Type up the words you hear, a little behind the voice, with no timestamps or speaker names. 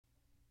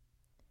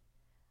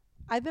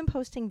I've been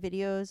posting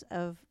videos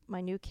of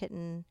my new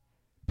kitten,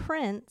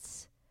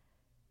 Prince,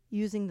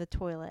 using the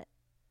toilet.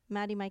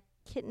 Maddie, my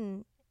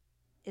kitten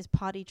is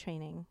potty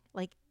training.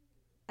 Like,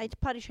 I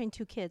potty train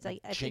 2 kids. I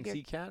figured.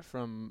 Jinxie Cat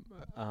from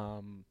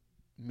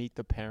Meet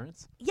the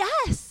Parents?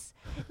 Yes!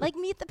 Like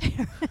Meet the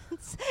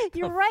Parents.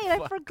 You're right.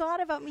 I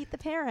forgot about Meet the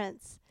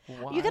Parents.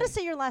 Why? You got to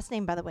say your last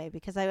name, by the way,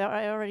 because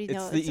I already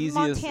know. It's the easiest.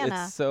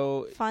 Montana. It's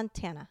so...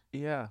 Fontana.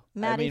 Yeah.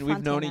 Matty I mean,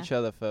 we've known Fontana. each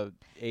other for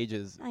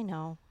ages. I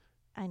know.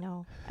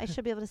 I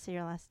should be able to say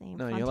your last name.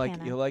 No,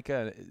 Fontana. you're like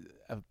a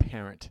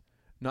parent.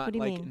 Not What do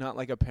you like mean? not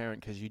like a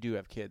parent 'cause you do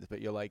have kids,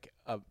 but you're like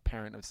a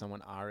parent of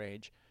someone our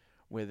age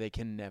where they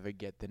can never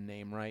get the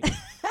name right.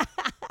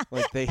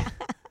 Like they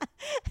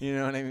you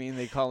know what I mean?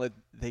 They called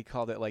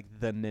it like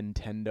the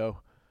Nintendo.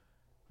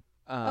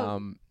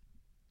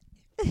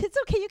 It's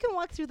okay. You can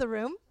walk through the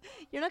room.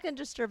 You're not going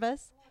to disturb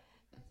us.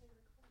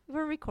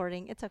 We're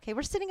recording. It's okay.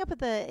 We're sitting up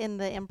in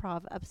the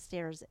improv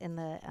upstairs in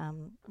the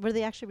where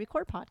they actually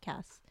record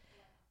podcasts.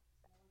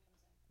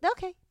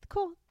 Okay,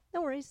 cool.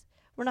 No worries.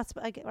 We're not.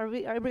 Are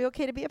we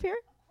okay to be up here?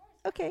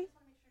 Okay.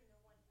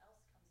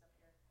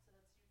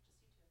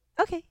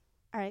 Okay.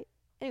 All right.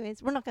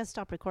 Anyways, we're not going to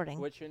stop recording.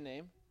 What's your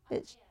name?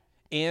 It's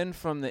Anne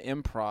from the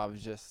improv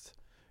just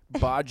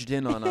barged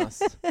in on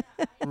us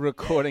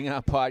recording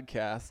our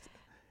podcast.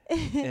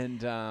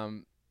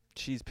 And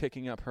she's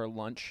picking up her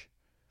lunch.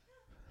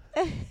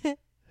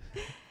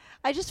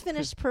 I just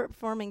finished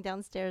performing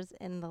downstairs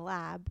in the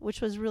lab,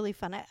 which was really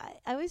fun. I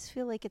always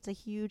feel like it's a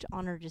huge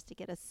honor just to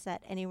get a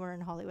set anywhere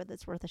in Hollywood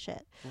that's worth a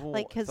shit. Well,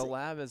 Like, 'cause the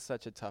lab is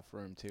such a tough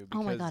room too. Because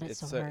oh my God,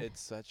 it's so hard.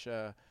 It's such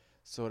a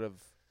sort of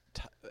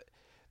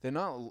they're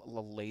not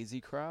a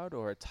lazy crowd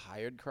or a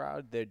tired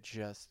crowd. They're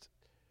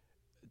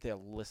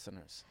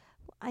listeners.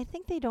 I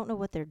think they don't know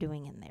what they're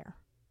doing in there.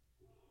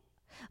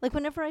 Like,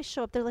 whenever I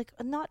show up, they're like,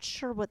 not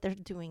sure what they're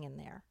doing in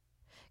there.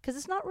 Because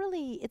it's not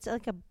really, it's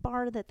like a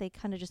bar that they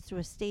kind of just threw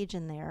a stage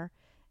in there.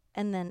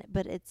 And then,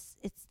 but it's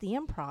the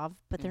improv,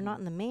 but they're not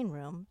in the main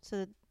room.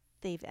 So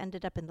they've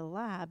ended up in the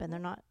lab and they're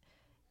not,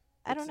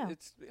 I don't know.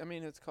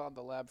 It's called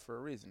the lab for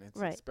a reason. It's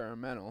right.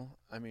 experimental.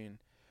 I mean,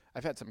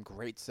 I've had some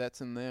great sets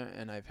in there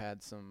and I've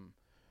had some,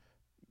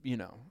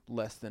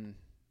 less than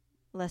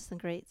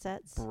great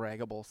sets.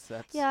 braggable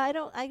sets. Yeah, I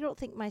don't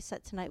think my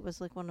set tonight was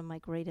like one of my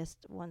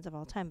greatest ones of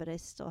all time, but I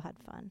still had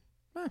fun.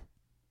 Huh.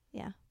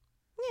 Yeah.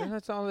 And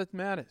that's all that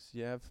matters.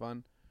 You have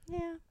fun.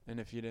 Yeah. And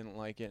if you didn't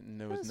like it and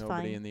there was was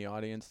nobody fine. in the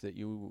audience that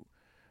you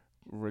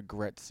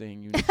regret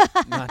seeing you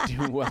not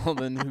do well,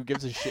 then who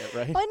gives a shit,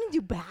 right? Well, I didn't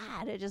do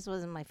bad. It just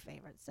wasn't my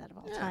favorite set of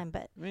all time,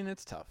 but I mean,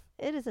 it's tough.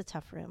 it is a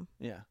tough room.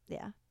 Yeah.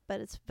 Yeah.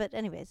 But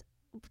anyways,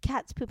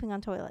 cats pooping on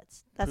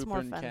toilets. That's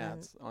more fun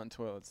cats on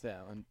toilets,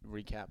 yeah, and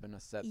recapping a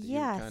set that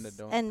yes. you kind of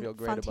don't and feel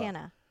great Fontana,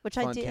 about. which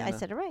I Fontana. did. I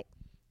said it right.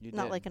 You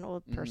Not did. like an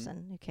old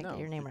person who can't No. get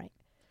your name right.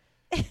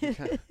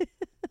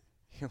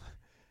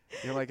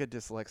 You're like a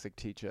dyslexic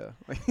teacher.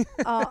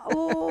 I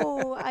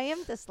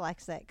am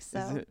dyslexic. So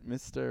Is it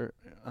Mr.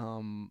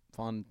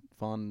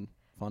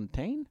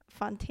 Fontaine?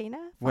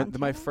 Fontana?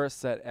 My first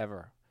set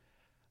ever.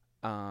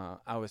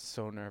 I was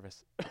so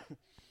nervous.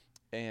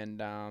 And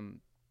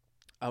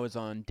I was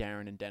on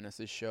Darren and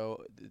Dennis's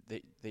show.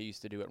 They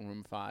used to do it in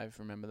Room 5.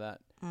 Remember that?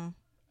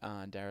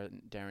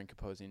 Darren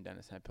Capozzi and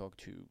Dennis Hadpilk,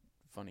 2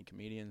 funny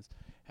comedians,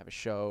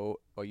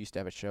 used to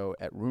have a show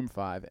at Room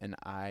 5, and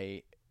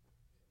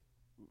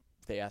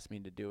they asked me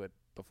to do it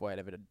before I'd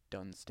ever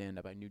done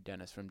stand-up. I knew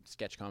Dennis from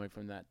sketch comedy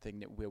from that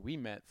thing where we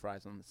met,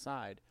 Fries on the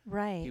Side.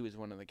 Right. He was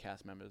one of the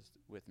cast members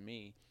with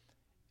me,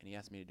 and he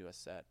asked me to do a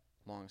set.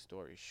 Long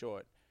story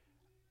short,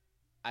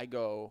 I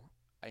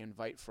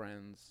invite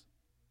friends,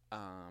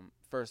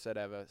 first set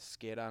ever,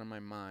 scared out of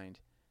my mind,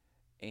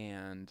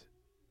 and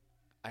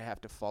I have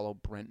to follow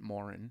Brent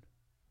Morin.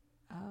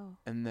 Oh.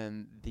 And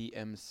then the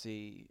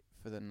MC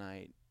for the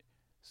night,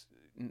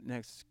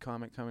 next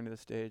comic coming to the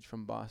stage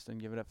from Boston,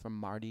 give it up for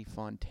Matty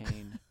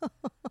Fontana.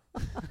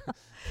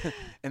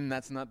 And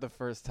that's not the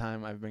first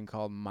time I've been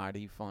called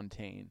Matty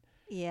Fontana.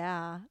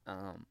 Yeah.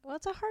 Well,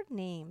 it's a hard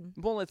name.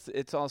 Well,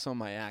 it's also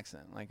my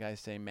accent. Like I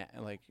say, Matty.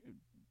 Like,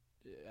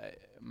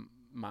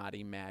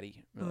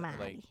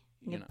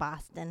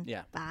 Boston.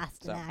 Yeah.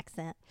 Boston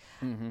accent.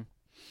 Mm-hmm.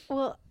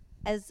 Well,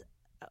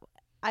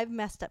 I've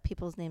messed up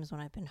people's names when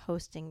I've been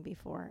hosting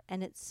before,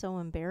 and it's so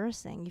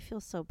embarrassing. You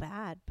feel so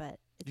bad, but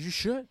You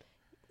should.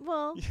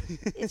 Well,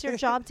 it's your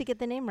job to get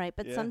the name right,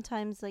 but Yeah.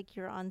 sometimes like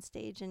you're on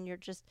stage and you're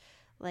just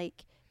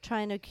like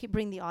trying to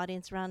bring the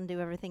audience around and do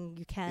everything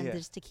you can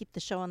just to keep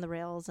the show on the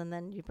rails, and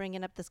then you're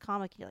bringing up this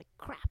comic and you're like,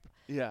 crap.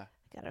 Yeah.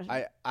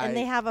 And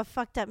they have a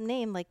fucked up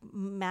name like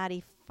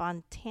Matty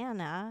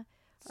Fontana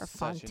or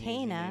such an easy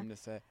Fontana. name to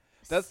say.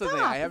 That's the thing.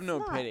 I have no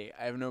pity.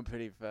 I have no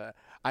pity for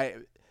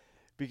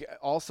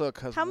also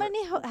because How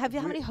many have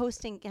you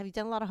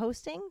done a lot of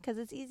hosting? Because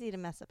it's easy to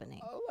mess up a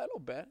name. A little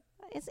bit.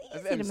 It's easy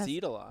I've to mess.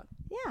 emceed a lot.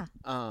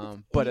 Yeah.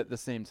 But at the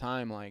same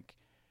time, like,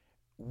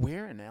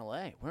 we're in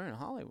LA. We're in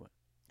Hollywood.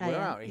 We're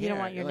out here. You don't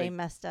want your like, name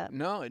messed up.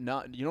 No,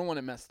 you don't want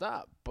it messed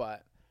up.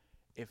 But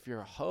if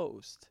you're a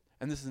host,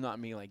 and this is not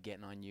me like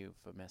getting on you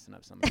for messing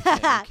up somebody's name.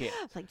 You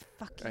can't. Like,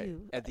 fuck Right?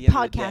 you. At the end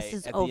Podcast of the day,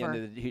 is at over. the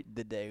end of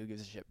the day, who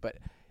gives a shit? But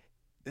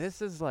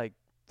this is like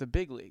the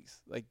big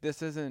leagues. Like,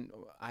 this isn't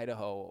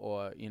Idaho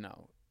or, you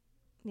know,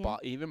 Yeah.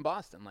 even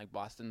Boston. Like,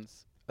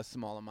 Boston's a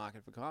smaller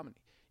market for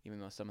comedy, even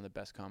though some of the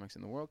best comics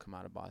in the world come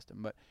out of Boston.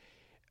 But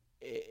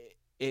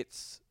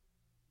it's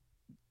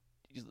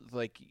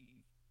like,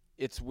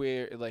 it's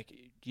where, like,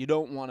 you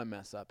don't want to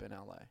mess up in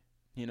LA.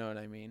 You know what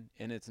I mean?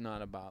 And it's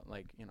not about,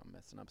 like, you know,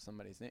 messing up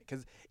somebody's name.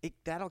 Because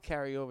that'll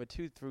carry over,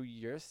 too, through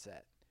your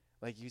set.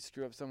 Like, you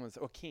screw up someone's,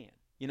 or can.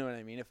 You know what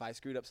I mean? If I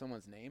screwed up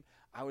someone's name,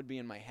 I would be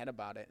in my head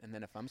about it. And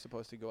then if I'm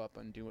supposed to go up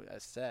and do a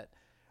set,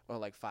 or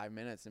like 5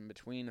 minutes in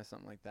between or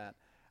something like that,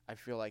 I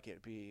feel like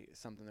it'd be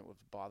something that would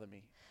bother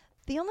me.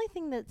 The only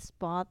thing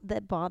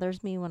that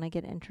bothers me when I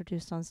get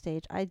introduced on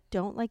stage, I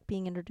don't like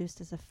being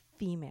introduced as a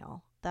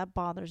female. That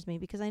bothers me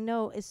because I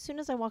know as soon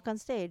as I walk on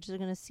stage, they're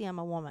going to see I'm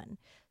a woman.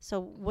 So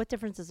what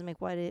difference does it make?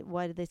 Why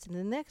did they say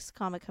the next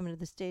comic coming to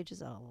the stage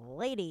is a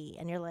lady?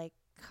 And you're like,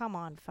 come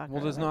on, fucker.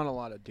 Well, there's not a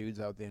lot of dudes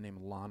out there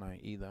named Lahna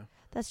either.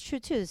 That's true,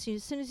 too. So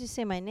as soon as you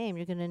say my name,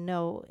 you're going to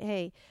know,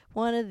 hey,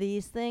 one of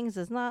these things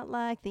is not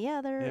like the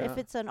other if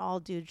it's an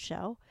all-dude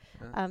show.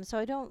 Yeah. So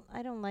I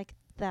don't like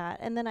that.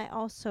 And then I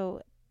also,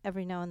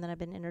 every now and then, I've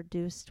been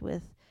introduced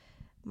with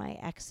my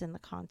ex in the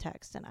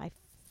context, and I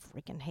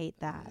freaking hate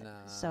that.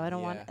 So I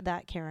don't want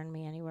that carrying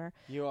me anywhere.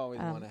 You always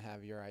want to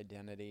have your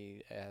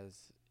identity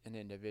as an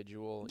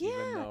individual,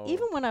 Yeah,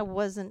 even when I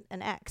wasn't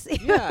an ex.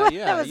 Yeah.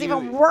 That was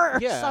even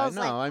worse. Yeah, I was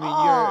no, like, I mean,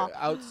 oh. you're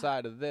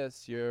outside of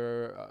this,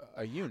 you're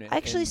a unit.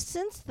 Actually,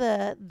 since the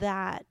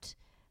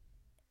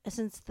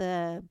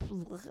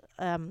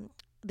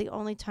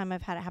only time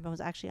I've had it happen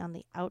was actually on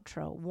the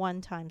outro.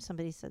 One time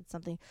somebody said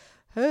something,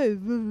 hey,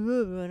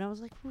 and I was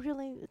like,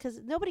 really?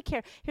 Because nobody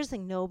cares. Here's the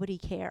thing, nobody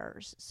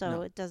cares.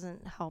 So it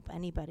doesn't help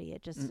anybody.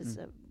 It just is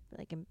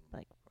like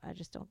I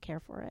just don't care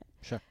for it.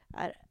 Sure.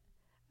 I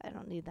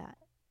don't need that.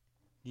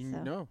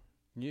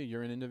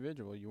 You're an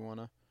individual. You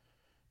want to,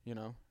 you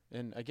know,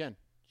 and again,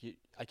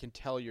 I can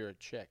tell you're a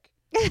chick.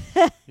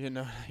 You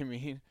know what I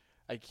mean?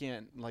 I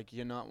can't, like,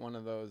 you're not one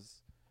of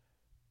those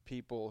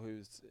people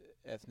who's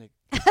ethnic,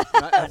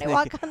 not ethnic, when I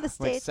walk on the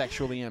stage, like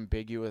sexually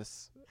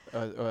ambiguous.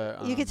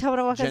 You can tell when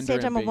I walk on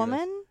stage I'm a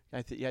woman?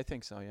 I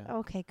think so, yeah.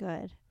 Okay,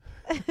 good.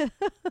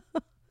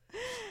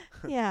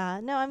 Yeah,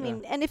 no, I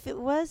mean, and if it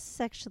was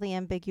sexually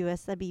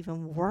ambiguous, that'd be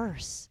even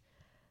worse.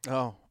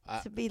 Oh.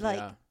 To be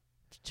like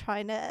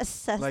trying to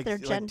assess their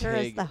gender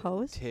as the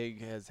host.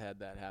 Tig has had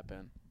that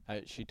happen.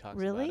 She talks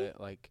really? about it.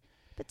 Like,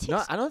 but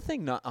I don't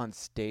think not on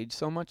stage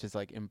so much as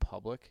like in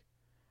public.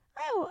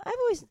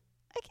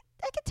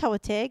 I can tell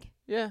with Tig.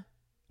 Yeah.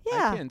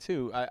 Yeah. I can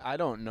too. I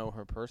don't know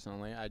her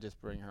personally. I just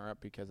bring her up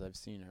because I've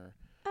seen her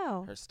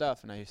her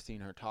stuff, and I've seen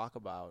her talk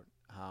about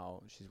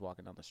how she's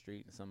walking down the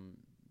street and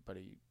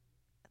somebody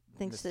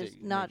thinks they're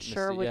not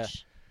sure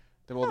which.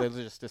 Yeah. Well, they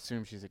just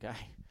assume she's a guy.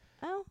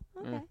 Oh,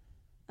 okay.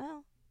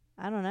 Well,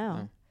 I don't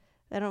know.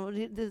 I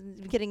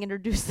don't getting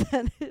introduced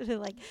then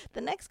like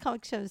the next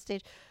comic show on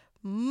stage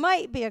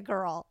might be a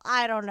girl.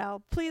 I don't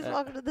know. Please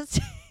welcome to the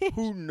stage.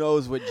 Who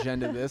knows what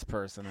gender this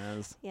person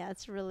is? Yeah, it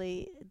doesn't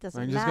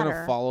matter. I'm just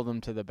gonna follow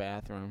them to the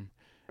bathroom,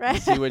 right?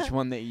 And see which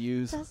one they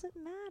use. Doesn't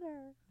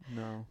matter.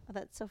 No. Oh,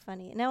 that's so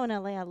funny. Now in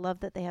LA, I love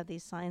that they have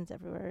these signs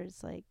everywhere.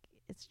 It's like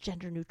it's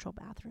gender neutral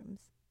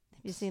bathrooms.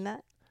 Have you seen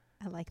that?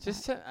 I like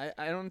that.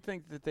 I don't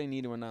think that they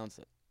need to announce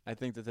it. I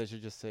think that they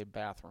should just say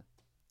bathroom.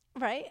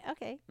 Right.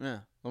 Okay. Yeah.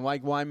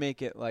 Like, why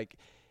make it like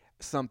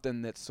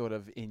something that's sort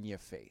of in your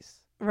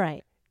face?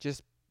 Right.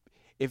 Just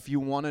if you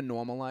want to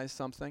normalize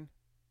something,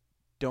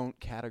 don't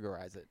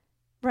categorize it.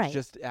 Right.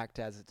 Just act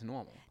as it's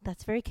normal.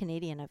 That's very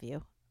Canadian of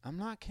you. I'm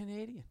not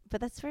Canadian.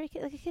 But that's very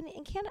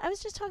in Canada. I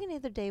was just talking the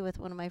other day with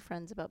one of my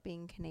friends about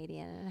being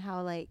Canadian and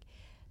how like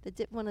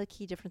one of the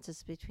key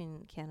differences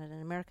between Canada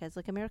and America is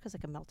like America's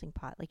like a melting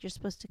pot. Like you're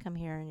supposed to come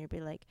here and you'll be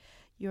like,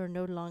 you're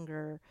no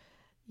longer,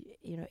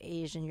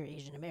 Asian. You're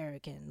Asian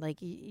American. Like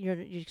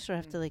you sort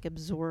of have to like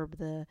absorb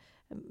the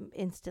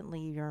instantly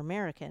you're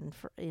American.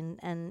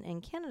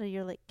 In Canada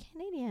you're like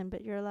Canadian,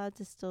 but you're allowed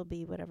to still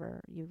be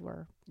whatever you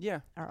were. Yeah,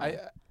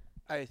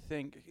 I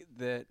think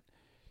that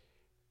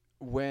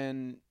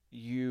when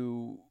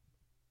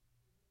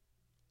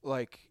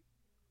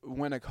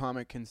a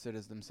comic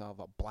considers themselves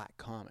a black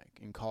comic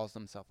and calls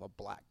themselves a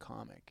black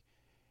comic,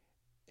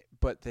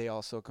 but they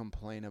also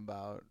complain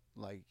about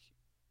like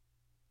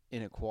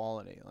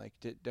inequality. Like,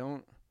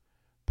 don't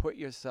put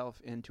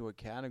yourself into a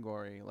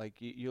category. Like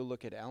you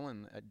look at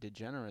Ellen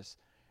DeGeneres,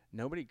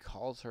 nobody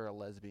calls her a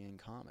lesbian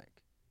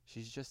comic.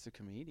 She's just a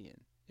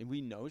comedian, and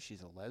we know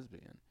she's a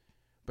lesbian,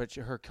 but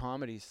her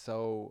comedy's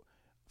so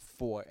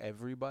for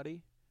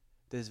everybody.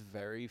 There's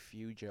very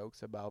few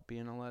jokes about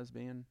being a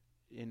lesbian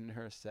in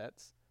her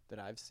sets that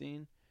I've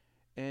seen,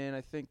 and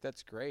I think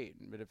that's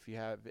great. But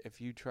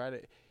if you try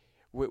to,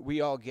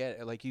 we all get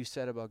it. Like you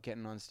said about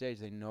getting on stage,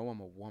 they know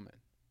I'm a woman.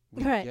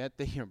 We get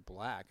that you're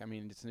black. I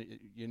mean,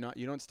 you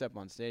don't step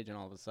on stage and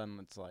all of a sudden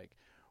it's like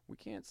we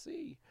can't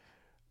see,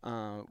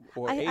 or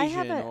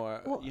Asian,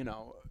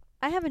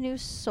 I have a new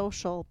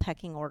social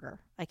pecking order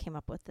I came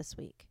up with this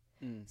week.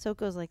 Mm. So it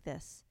goes like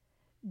this.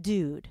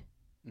 Dude.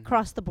 Mhm.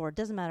 Across the board.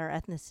 Doesn't matter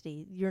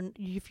ethnicity.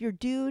 If you're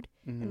dude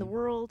in the Mhm.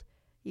 world,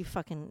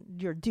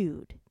 you're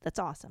dude. That's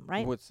awesome,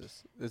 right? What's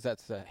this? Is that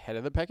the head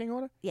of the pecking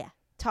order?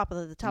 Top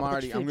of the top Marty,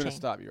 of the food I'm going to chain.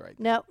 stop you right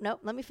there. No,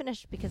 let me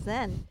finish, because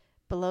then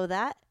below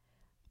that,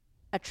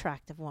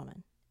 attractive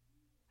woman.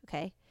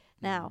 Okay?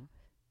 Now,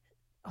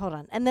 hold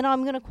on. And then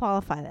I'm going to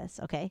qualify this,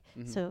 okay?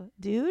 Mhm. So,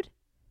 dude,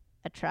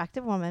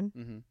 attractive woman,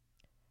 Mhm.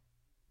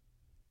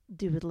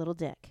 dude with a little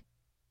dick.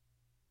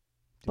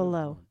 Dude,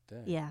 Below.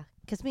 dang. Yeah.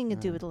 Because being a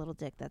dude Uh. with a little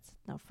dick, that's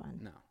no fun.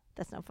 No,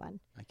 That's no fun.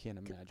 I can't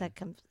imagine. That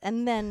comes,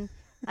 and then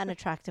an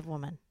attractive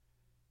woman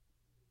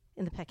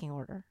in the pecking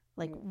order.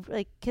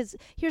 Because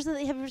here's the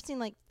thing. Have you ever seen,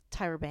 like,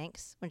 Tyra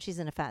Banks when she's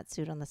in a fat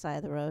suit on the side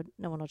of the road?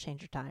 No one will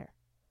change her tire.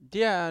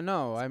 Yeah,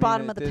 no. I mean,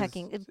 Bottom of the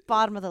pecking. It's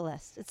bottom of the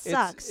list. It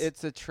sucks.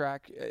 It's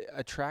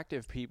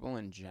attractive people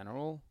in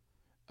general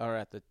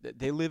are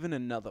they live in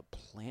another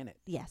planet.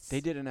 Yes. They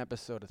did an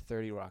episode of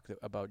 30 Rock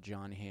about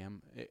John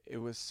Hamm. It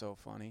was so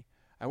funny.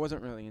 I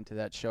wasn't really into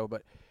that show,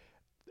 but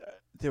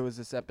there was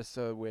this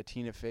episode where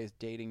Tina Fey's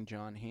dating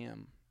John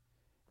Hamm,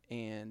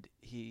 and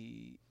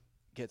he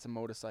gets a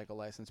motorcycle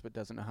license but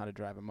doesn't know how to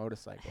drive a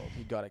motorcycle.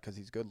 He got it because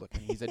he's good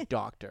looking. He's a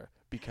doctor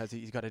because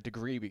he's got a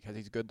degree because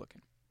he's good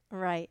looking.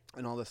 Right.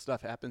 And all this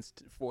stuff happens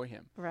for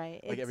him.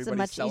 Right. Like, it's everybody a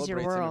much celebrates easier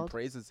him world. and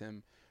praises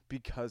him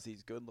because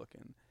he's good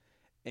looking.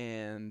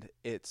 And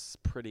it's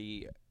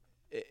pretty,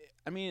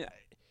 I mean,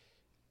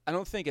 I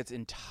don't think it's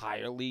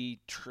entirely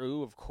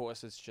true. Of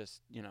course, it's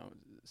just,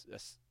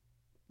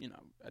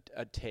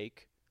 a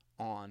take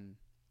on,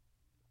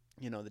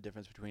 the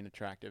difference between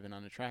attractive and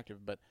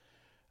unattractive. But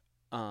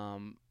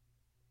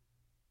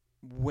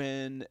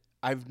when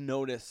I've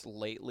noticed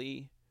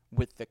lately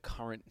with the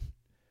current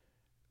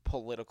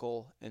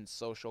political and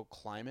social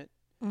climate,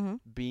 Mm-hmm.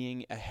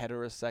 being a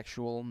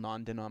heterosexual,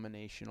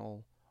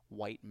 non-denominational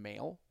white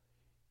male,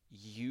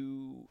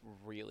 you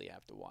really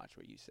have to watch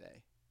what you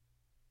say.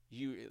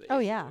 Oh,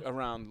 yeah.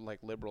 Around, like,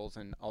 liberals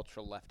and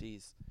ultra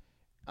lefties,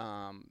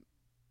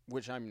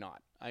 which I'm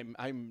not. I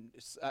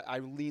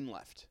lean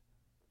left,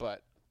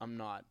 but I'm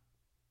not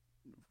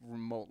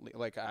remotely,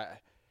 like,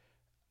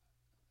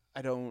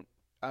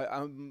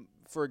 I'm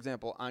for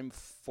example, I'm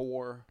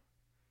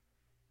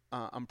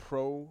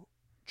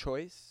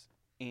pro-choice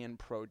and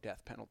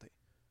pro-death penalty.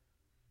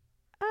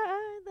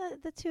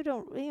 The two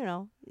don't,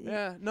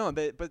 Yeah, no,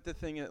 but the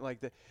thing is, like,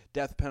 the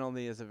death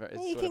penalty is sort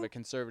of a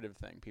conservative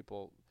thing.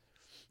 People,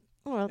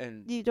 Well,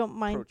 and you don't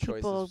mind pro-choice is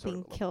people sort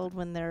of being a killed thing.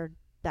 when they're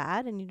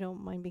bad, and you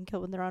don't mind being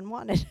killed when they're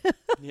unwanted.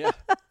 Yeah.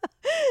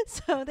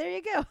 So there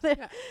you go.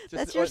 Yeah,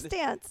 That's your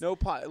stance.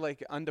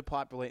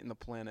 Underpopulating the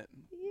planet,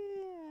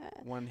 Yeah.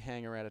 one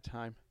hanger at a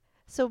time.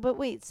 So, but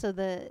wait. So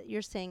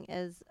you're saying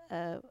as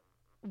a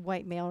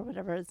white male or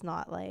whatever, it's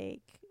not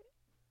like.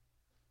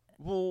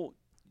 Well,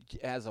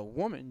 as a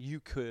woman, you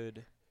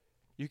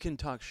can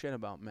talk shit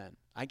about men.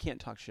 I can't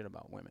talk shit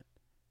about women.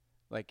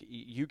 Like,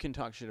 you can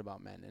talk shit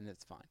about men, and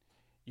it's fine.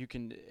 You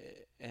can,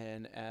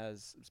 and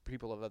as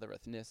people of other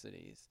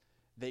ethnicities,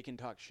 they can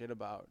talk shit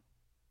about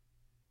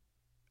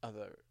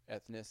other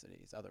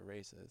ethnicities, other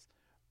races.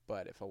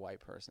 But if a white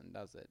person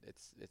does it,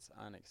 it's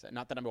unacceptable.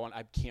 Not that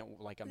I can't,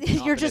 like, I'm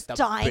You're chomping just at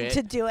the dying bit.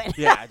 to do it.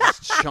 Yeah,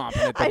 just chomping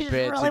at the I just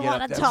bit really to get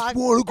wanna up there. talk. I just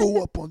want to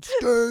go up on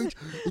stage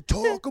and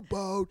talk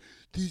about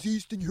these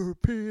Eastern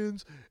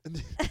Europeans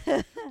and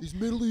these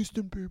Middle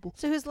Eastern people.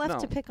 So who's left No.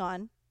 to pick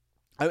on?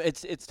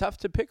 It's tough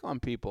to pick on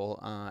people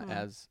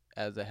as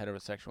a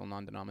heterosexual,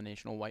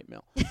 non-denominational white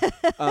male.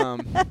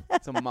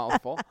 It's a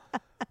mouthful,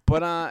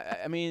 but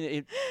I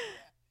mean,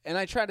 and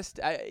I try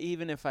to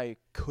even if I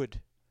could,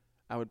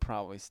 I would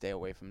probably stay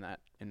away from that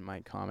in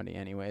my comedy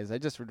anyways. I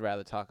just would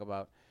rather talk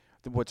about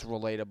what's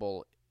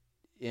relatable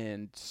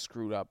and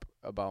screwed up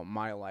about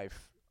my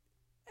life.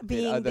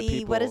 Being other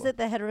the, what is people- it,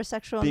 the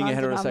heterosexual, being a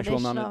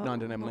heterosexual, non-denominational,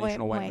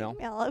 non-denominational white male.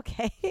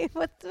 Okay.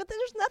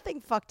 There's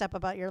nothing fucked up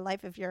about your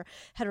life if you're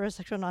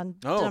heterosexual, No,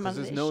 because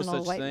non-denominational there's no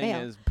such white thing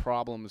male. as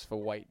problems for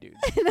white dudes.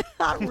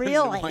 Not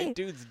really. White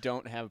dudes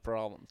don't have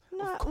problems.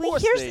 No, Of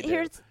course they do.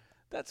 here's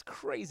That's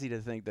crazy to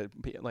think that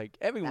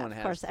everyone has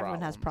of course problems.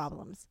 everyone has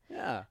problems.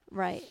 Yeah.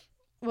 Right.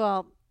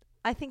 Well,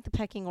 I think the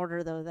pecking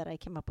order, though, that I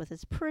came up with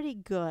is pretty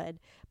good.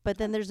 But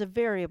then there's a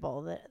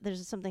variable.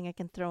 There's something I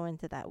can throw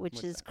into that, which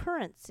What's is that?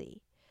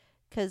 currency.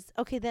 Because,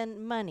 okay,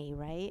 then money,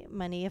 right?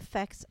 Money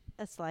affects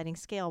a sliding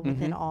scale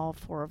within Mhm. all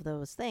four of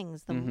those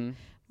things. The Mm-hmm.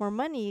 more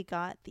money you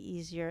got, the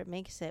easier it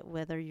makes it,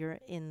 whether you're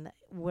in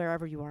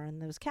wherever you are in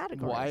those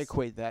categories. Well, I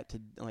equate that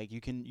to, like,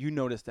 you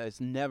notice that it's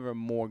never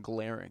more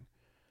glaring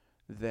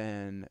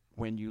than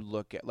when you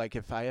look at, like,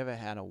 if I ever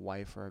had a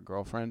wife or a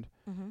girlfriend,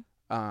 Mm-hmm.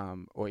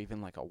 or even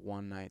like a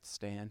one night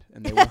stand,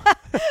 and they were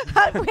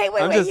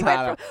wait. I'm You just went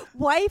not from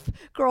wife,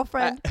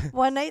 girlfriend,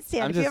 one night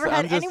stand. I'm Have you just- ever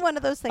had I'm any just- one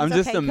of those things? I'm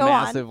just okay, a go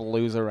massive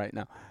loser right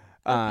now.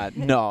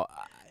 No,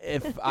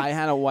 if I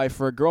had a wife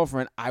or a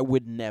girlfriend, I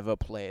would never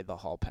play the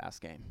hall pass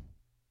game.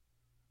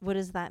 What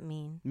does that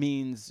mean?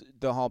 Means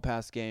the hall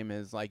pass game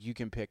is like you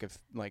can pick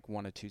like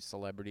one or two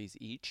celebrities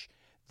each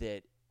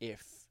that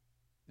if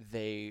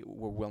they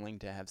were willing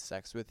to have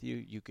sex with you,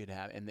 you could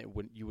have, and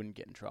you wouldn't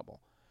get in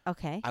trouble.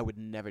 Okay. I would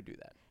never do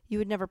that. You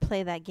would never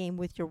play that game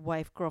with your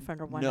wife,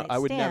 girlfriend, or one night stand. No, I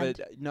would never.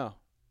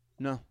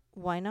 No.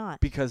 Why not?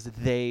 Because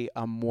they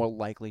are more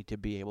likely to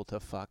be able to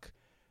fuck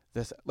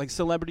this, like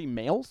celebrity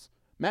males.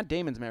 Matt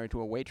Damon's married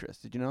to a waitress.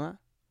 Did you know that?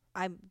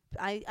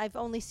 I've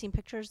only seen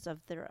pictures of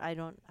their. I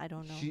don't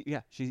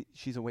know.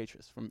 She's a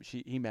waitress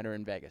he met her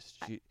in Vegas.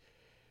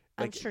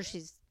 I'm sure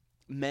she's.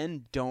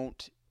 Men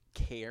don't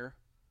care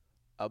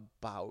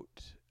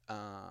about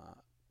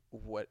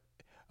what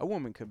a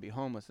woman could be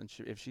homeless and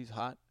if she's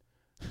hot.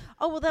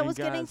 Oh well, that and was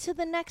guys, getting to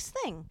the next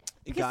thing.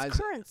 Because guys,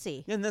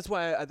 currency. Yeah, and that's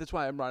why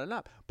I brought it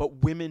up.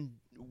 But women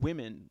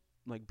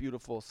like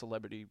beautiful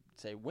celebrity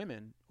say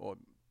women or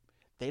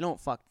they don't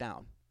fuck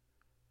down.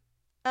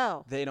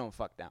 Oh. They don't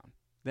fuck down.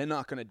 They're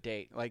not gonna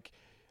date like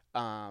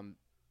let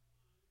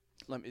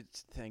me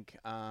think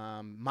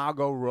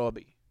Margot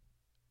Robbie.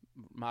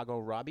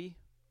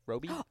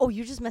 Oh,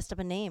 you just messed up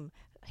a name,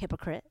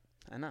 hypocrite.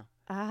 I know.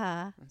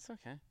 That's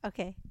okay.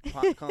 Okay.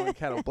 Pot calling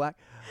kettle black.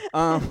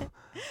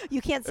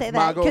 You can't say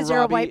that because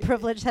you're a white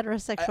privileged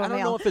heterosexual male. I don't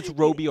know if it's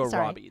Robbie or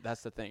Robbie.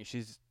 That's the thing.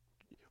 She's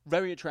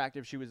very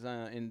attractive. She was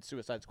in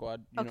Suicide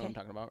Squad. You know what I'm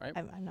talking about, right?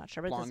 I'm not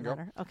sure, but Blonde it doesn't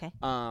matter. Okay.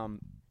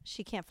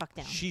 She can't fuck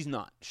down. She's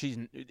not.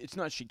 It's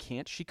not she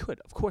can't. She could.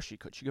 Of course she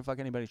could. She could fuck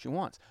anybody she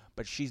wants.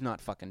 But she's not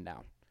fucking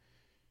down.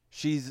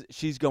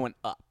 She's going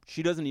up.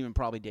 She doesn't even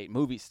probably date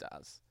movie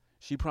stars.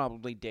 She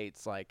probably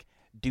dates like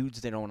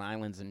dudes that own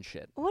islands and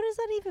shit. What does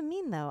that even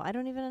mean, though? I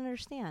don't even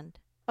understand.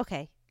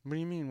 Okay. What do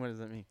you mean? What does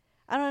that mean?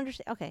 I don't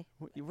understand. Okay.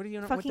 What do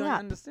you Fucking what up.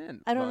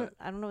 understand? I don't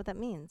know what that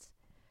means.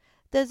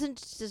 Doesn't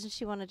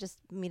she want to just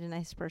meet a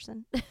nice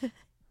person?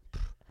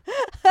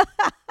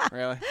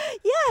 Really?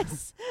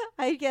 Yes,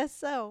 I guess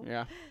so.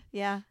 Yeah.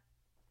 Yeah.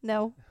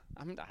 No.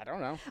 I don't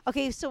know.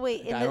 Okay, so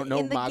wait. I don't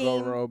know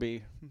Margot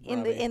Robbie.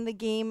 In the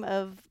game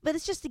of, but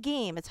it's just a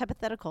game. It's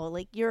hypothetical.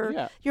 Like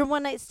your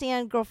one night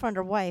stand girlfriend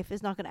or wife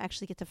is not going to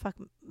actually get to fuck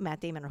Matt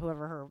Damon or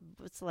whoever her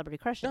celebrity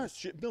crush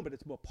is. No, but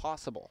it's more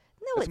possible.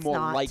 No, it's more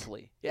not.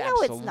 likely. Yeah,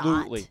 no,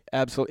 absolutely. It's not.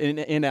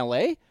 Absolutely. In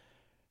L.A. No.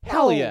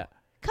 Hell yeah.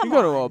 Come you go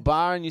on. to a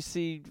bar and you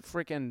see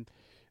freaking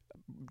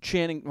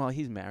Channing. Well,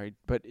 he's married,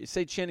 but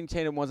say Channing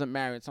Tatum wasn't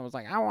married. Someone's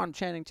like, I want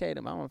Channing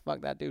Tatum. I want to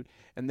fuck that dude.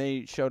 And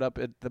they showed up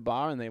at the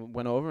bar and they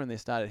went over and they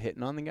started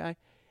hitting on the guy.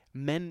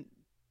 Men,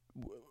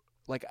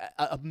 like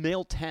a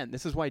male 10.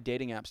 This is why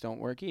dating apps don't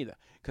work either.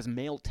 Because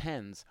male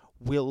 10s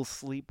will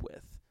sleep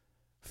with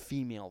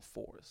female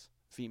 4s,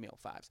 female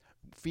 5s.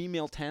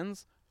 Female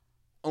 10s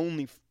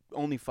only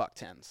fuck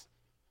 10s.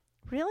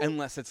 Really?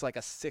 Unless it's like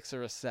a 6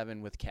 or a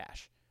 7 with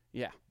cash.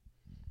 Yeah.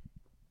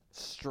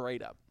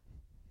 Straight up.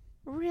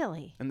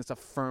 Really? And it's a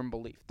firm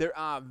belief. There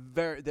are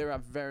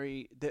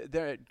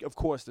of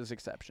course there's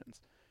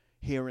exceptions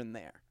here and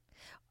there.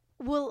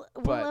 Will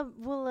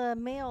a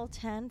male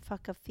 10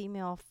 fuck a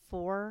female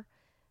 4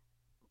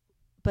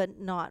 but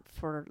not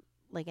for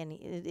like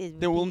any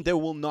there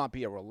will not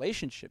be a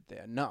relationship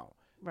there. No.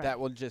 Right. That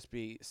will just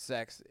be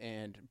sex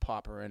and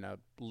pop her in a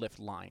lift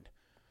line.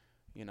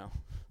 You know.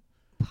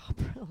 Pop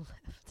her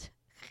lift.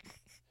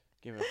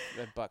 Give her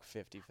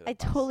 $1.50 for the I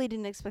bus. totally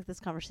didn't expect this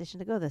conversation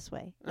to go this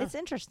way. Oh. It's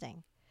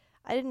interesting.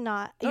 I did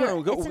not.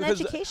 No, it's an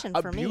education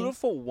for me. A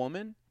beautiful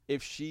woman,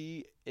 if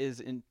she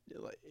is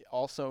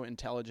also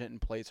intelligent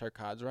and plays her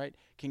cards right,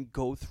 can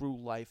go through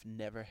life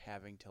never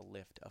having to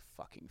lift a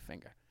fucking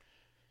finger.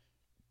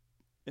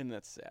 And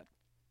that's sad.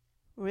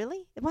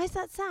 Really? Why is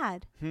that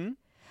sad? Well,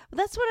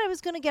 that's what I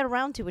was going to get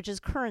around to, which is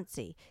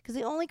currency. Because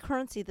the only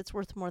currency that's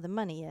worth more than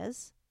money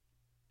is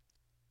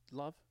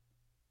love.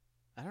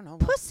 I don't know.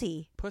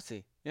 Pussy.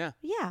 Pussy. Yeah.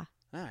 Yeah.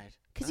 All right.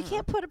 Because you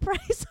can't put a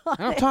price on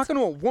it. I'm talking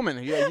to a woman.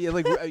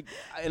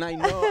 And I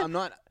know I'm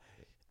not.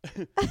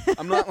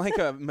 I'm not like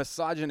a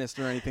misogynist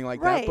or anything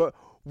like that. But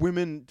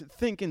women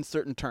think in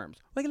certain terms,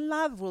 like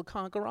love will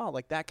conquer all,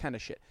 like that kind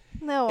of shit.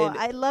 No,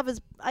 love is.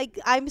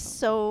 I'm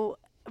so.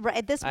 Right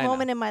at this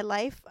moment in my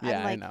life,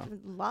 yeah, I'm like,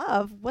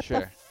 love? What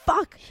the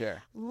fuck?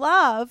 Sure.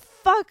 Love?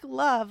 Fuck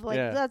love. Like,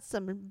 that's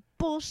some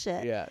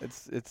bullshit. Yeah,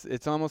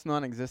 it's almost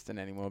non-existent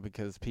anymore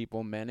because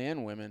people, men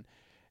and women,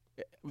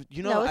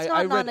 you know, no, it's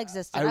not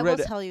non-existent. I will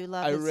tell you,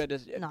 love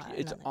is not.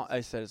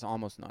 I said it's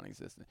almost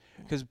non-existent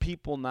because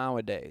people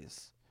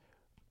nowadays,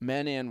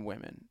 men and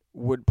women,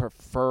 would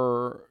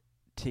prefer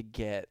to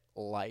get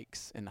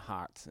likes and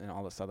hearts and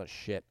all this other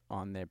shit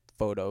on their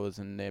photos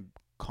and their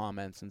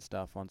comments and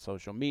stuff on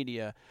social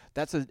media.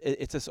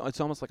 It's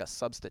almost like a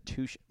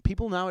substitution.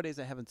 People nowadays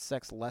are having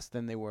sex less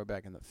than they were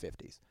back in the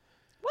 50s.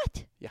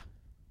 What? Yeah.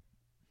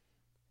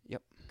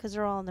 Yep. Because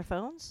they're all on their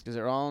phones. Because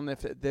they're all on their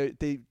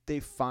they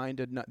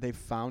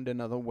found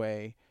another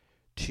way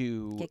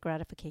to get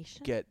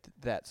gratification. Get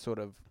that sort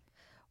of.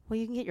 Well,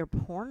 you can get your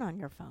porn on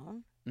your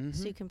phone,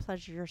 so you can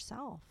pleasure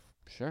yourself.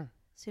 Sure.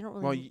 So you don't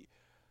really. Well,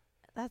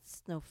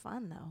 that's no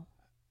fun though.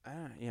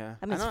 Yeah.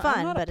 I mean, it's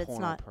fun, but it's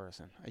not.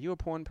 Person. Are you a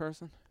porn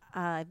person?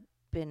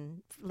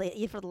 been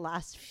for the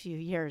last few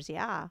years.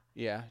 Yeah.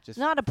 Yeah, just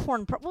Not a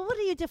porn. Well, what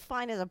do you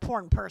define as a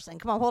porn person?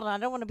 Come on, hold on. I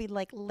don't want to be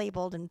like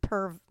labeled in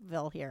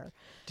pervville here.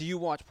 Do you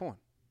watch porn?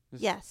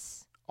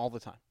 Yes. All the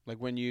time. Like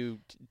when you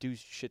do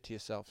shit to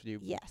yourself,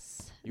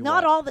 Yes. you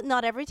Not watch all the.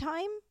 Not every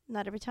time.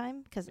 Not every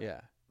time.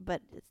 Yeah.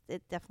 But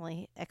it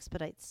definitely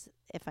expedites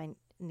if I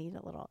need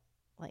a little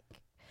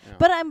like. Yeah.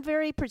 But I'm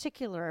very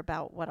particular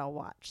about what I'll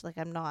watch. Like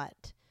I'm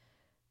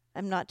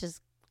not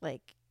just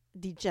like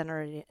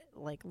degenerate,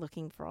 like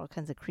looking for all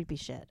kinds of creepy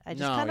shit. I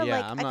just kind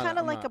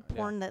of like a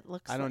porn that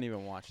looks. I don't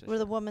even watch this. Where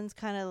the woman's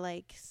kind of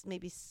like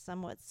maybe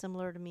somewhat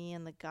similar to me,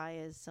 and the guy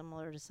is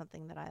similar to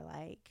something that I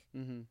like.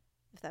 Mm-hmm.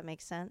 If that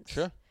makes sense.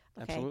 Sure.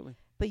 Okay. Absolutely.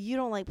 But you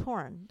don't like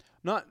porn.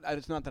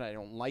 It's not that I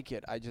don't like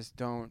it. I just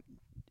don't.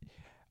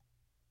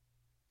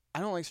 I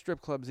don't like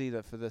strip clubs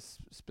either for this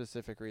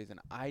specific reason.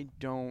 I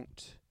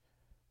don't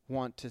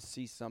want to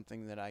see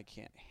something that I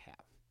can't have.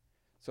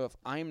 So if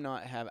I'm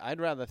not I'd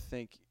rather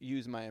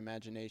use my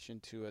imagination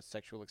to a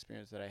sexual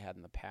experience that I had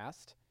in the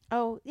past.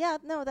 Oh, yeah,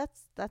 no,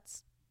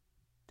 that's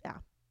yeah.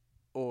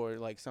 Or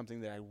like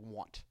something that I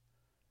want.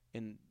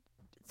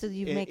 So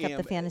you make up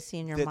the fantasy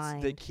in your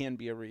mind. That can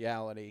be a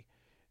reality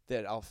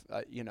that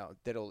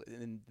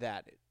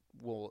that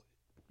will,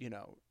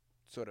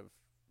 sort of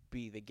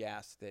be the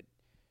gas that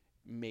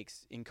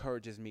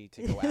encourages me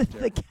to go after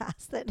the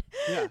gas that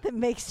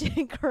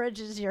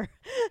encourages your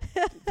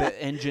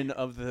the engine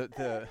of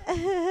the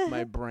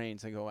my brain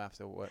to go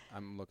after what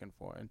I'm looking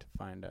for and to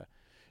find a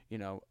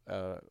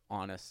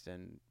honest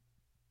and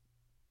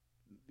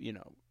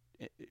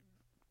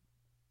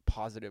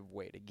positive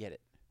way to get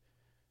it.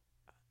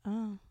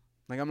 Oh,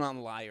 like I'm not a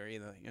liar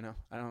either.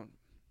 I don't.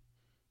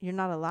 You're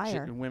not a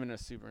liar. Women are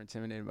super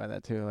intimidated by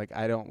that too. Like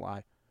I don't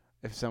lie.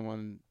 If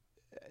someone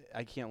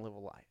I can't live a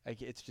lie.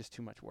 It's just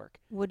too much work.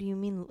 What do you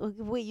mean?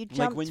 Wait, you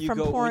jumped like from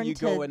porn when you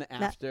to go in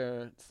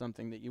after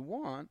something that you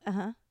want.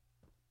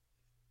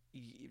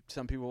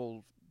 Some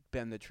people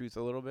bend the truth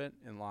a little bit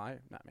and lie.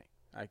 Not me.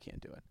 I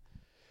can't do it.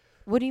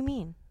 What do you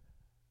mean?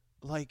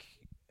 Like,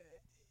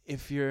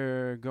 if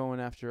you're going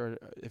after,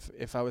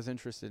 if I was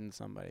interested in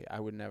somebody, I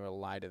would never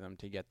lie to them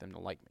to get them to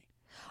like me.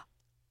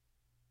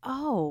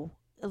 Oh.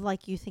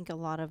 Like you think a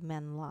lot of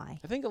men lie.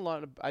 I think a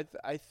lot of I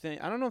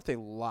don't know if they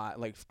lie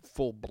like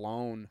full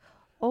blown.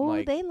 Oh,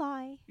 like, they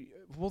lie.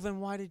 Well, then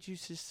why did you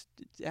just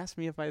ask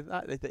me if I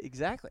thought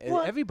exactly?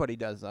 Well, everybody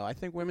does though. I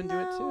think women do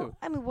it too.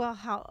 I mean, well,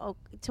 how? Oh,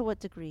 to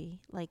what degree?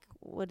 Like,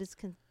 what is?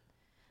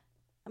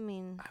 I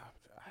mean,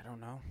 I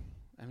don't know.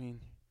 I mean,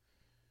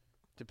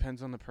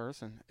 depends on the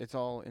person. It's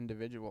all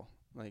individual.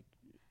 Like,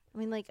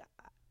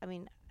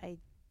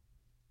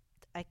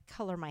 I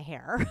color my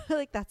hair.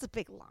 Like that's a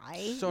big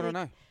lie. So don't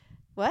I.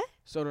 What?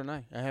 So don't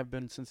I. I have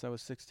been since I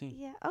was 16.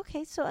 Yeah.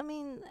 Okay. So I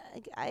mean,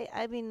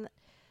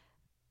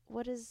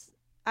 what is?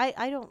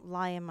 I don't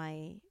lie in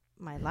my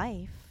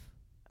life.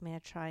 I mean, I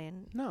try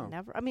and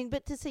never. I mean,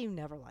 but to say you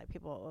never lie,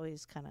 people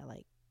always kind of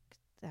like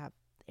have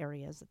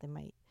areas that they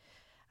might.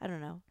 I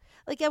don't know.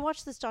 Like I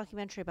watched this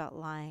documentary about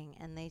lying,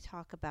 and they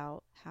talk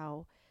about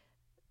how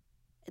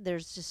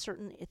there's just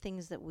certain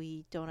things that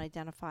we don't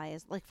identify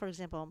as, like for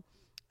example,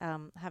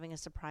 having a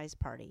surprise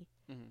party.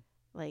 Mm-hmm.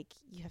 Like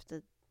you have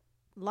to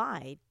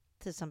lie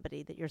to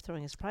somebody that you're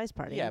throwing a surprise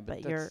party. Yeah,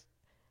 but you're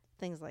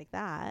things like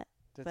that.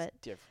 That's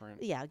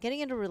different. Yeah, getting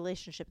into a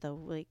relationship though,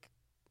 like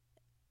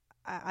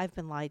I've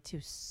been lied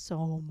to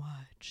so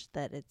much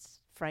that it's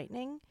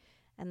frightening,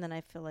 and then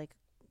I feel like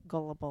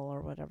gullible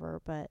or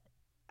whatever. But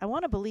I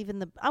want to believe in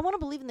the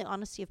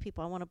honesty of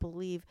people. I want to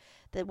believe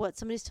that what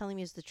somebody's telling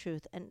me is the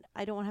truth, and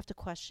I don't have to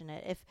question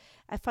it. If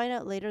I find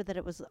out later that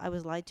I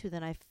was lied to,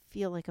 then I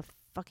feel like a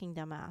fucking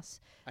dumbass.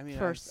 I mean,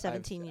 for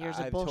 17 years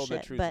of I've bullshit. I've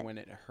told the truth but when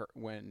it hurt,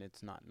 when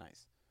it's not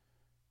nice.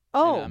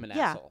 Oh, and I'm an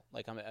yeah. asshole.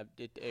 Like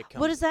it comes.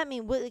 What does that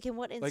mean? In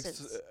what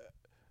instance? Like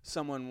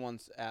someone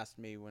once asked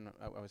me when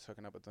I was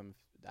hooking up with them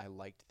if I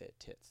liked their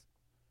tits.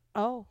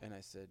 Oh. And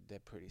I said they're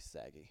pretty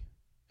saggy,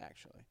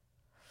 actually.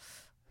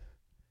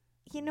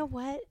 You know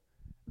what?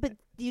 But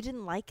you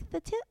didn't like the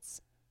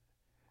tits?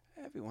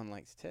 Everyone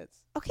likes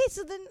tits. Okay,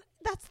 so then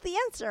that's the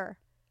answer.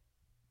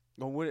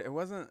 Well, it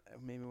wasn't.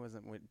 Maybe it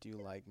wasn't. What do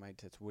you like my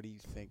tits? What do you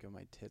think of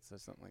my tits, or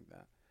something like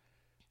that?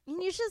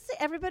 And you should say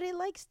everybody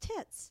likes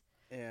tits.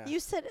 Yeah. You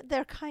said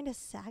they're kind of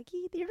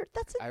saggy.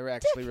 I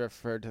actually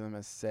referred to them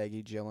as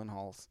saggy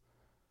Gyllenhaals.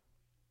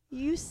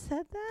 You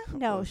said that?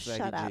 No,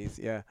 shut up. G's,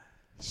 yeah.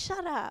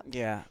 Shut up.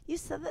 Yeah. You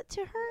said that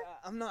to her?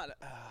 I'm not.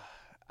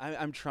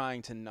 I'm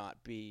trying to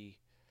not be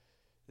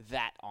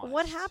that honest.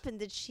 What happened?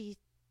 Did she,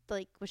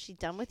 was she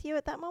done with you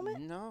at that moment?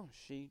 No,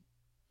 she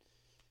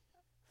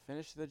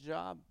finished the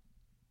job.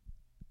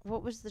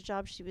 What was the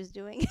job she was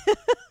doing?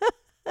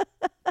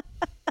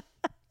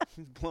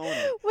 Blowing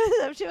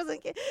it.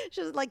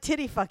 She was like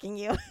titty fucking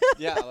you.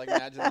 Yeah, like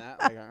imagine that.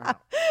 Like,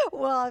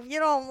 well, if you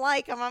don't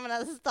like them, I'm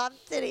gonna stop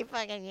titty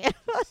fucking you.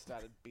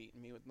 Started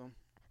beating me with them.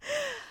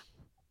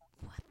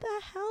 What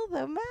the hell,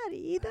 though,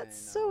 Matty? That's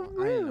so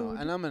rude. I know,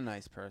 and I'm a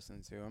nice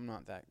person too. I'm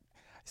not that.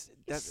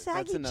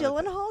 Saggy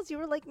Gyllenhaals. You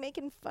were like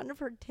making fun of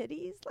her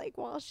titties, like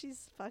while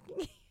she's fucking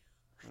you.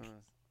 It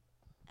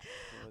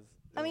was.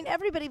 I mean,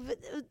 everybody.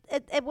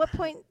 At what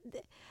point?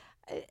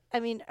 I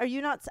mean, are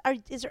you not?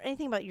 Is there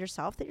anything about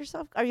yourself that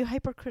yourself? Are you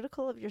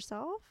hypercritical of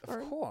yourself?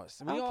 Of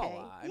course, we all Okay,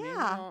 are. I yeah.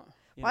 mean,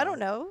 Well, I don't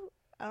know.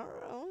 I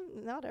don't know.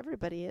 Not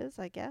everybody is,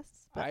 I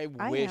guess. But I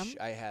I wish am.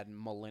 I had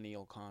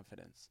millennial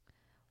confidence.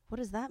 What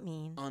does that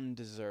mean?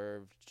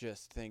 Undeserved.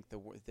 Just think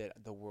that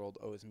the world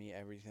owes me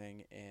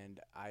everything, and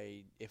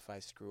if I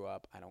screw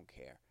up, I don't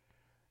care.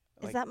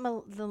 Is that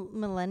the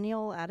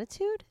millennial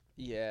attitude?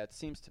 Yeah, it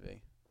seems to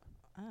be.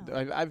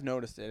 Oh. I've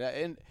noticed it,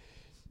 and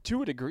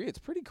to a degree, it's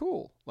pretty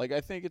cool. Like, I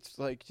think it's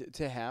like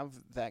to have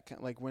that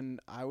like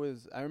I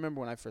remember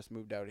when I first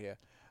moved out here,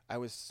 I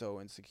was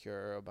so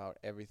insecure about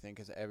everything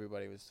because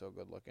everybody was so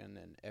good looking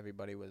and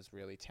everybody was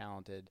really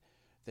talented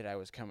that I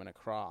was coming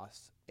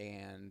across,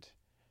 and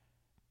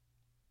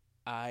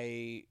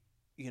again,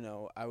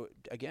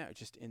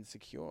 just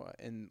insecure.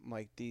 And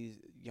like these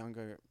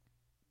younger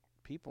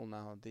people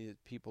now, these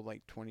people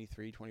like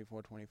 23,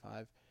 24,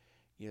 25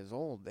 years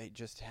old, they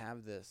just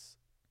have this,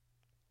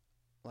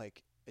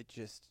 like,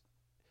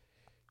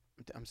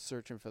 I'm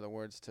searching for the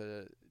words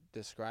to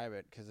describe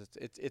it because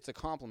it's a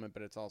compliment,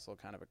 but it's also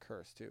kind of a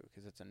curse too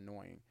because it's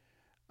annoying.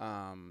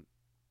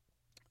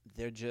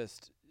 They're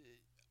just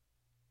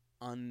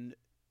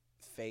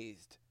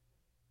unfazed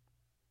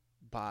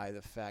by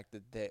the fact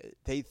that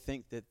they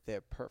think that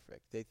they're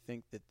perfect. They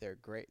think that they're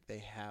great. They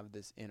have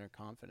this inner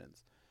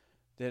confidence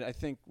that I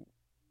think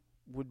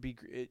would be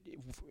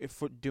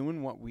if we're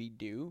doing what we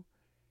do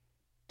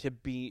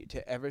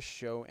to ever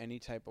show any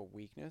type of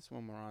weakness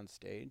when we're on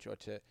stage or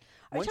to.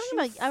 Are you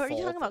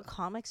talking about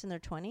comics in their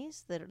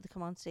 20s that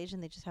come on stage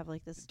and they just have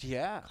like this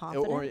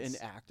confidence? Or in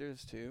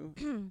actors too,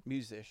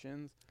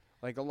 musicians.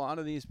 Like a lot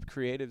of these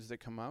creatives that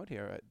come out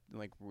here,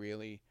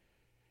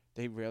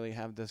 they really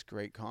have this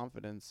great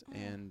confidence,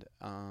 and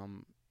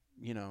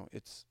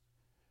it's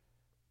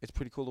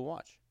pretty cool to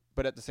watch.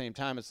 But at the same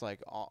time, it's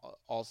like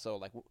also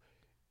like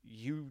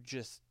you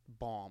just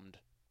bombed,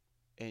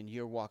 and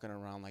you're walking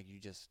around like you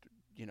just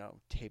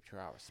taped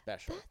your hour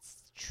special.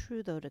 That's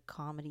true though to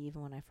comedy.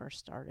 Even when I first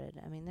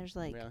started, I mean, there's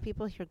like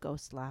people hear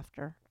ghost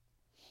laughter.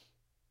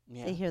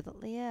 Yeah. They hear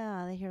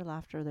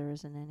laughter. There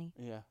isn't any.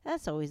 Yeah.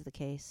 That's always the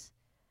case.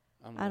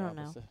 I don't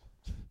know.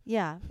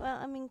 Yeah. Well,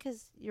 I mean,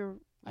 because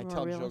I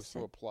tell jokes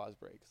through applause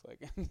breaks.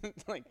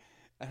 Like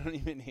I don't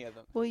even hear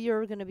them. Well,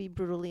 you're going to be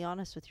brutally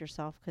honest with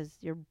yourself because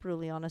you're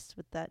brutally honest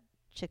with that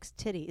chick's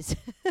titties.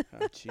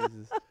 Oh,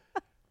 Jesus.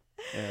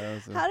 Yeah,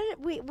 how did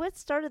what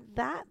started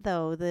that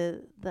though?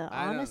 The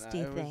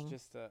honesty thing. It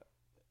was just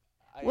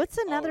what's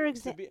another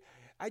example?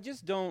 I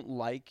just don't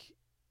like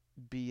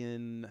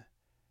being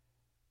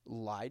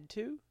lied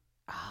to.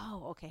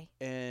 Oh, okay.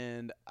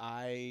 And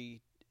I,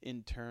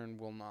 in turn,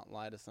 will not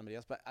lie to somebody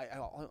else. But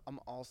I'm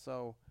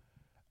also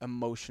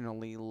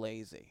emotionally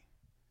lazy,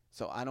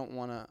 so I don't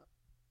want to.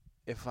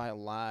 If I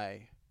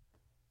lie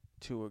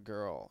to a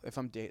girl, if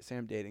I'm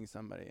dating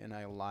somebody and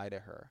I lie to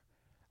her,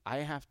 I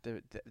have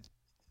to.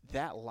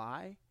 That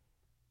lie,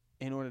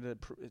 in order to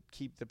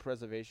keep the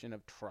preservation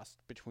of trust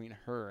between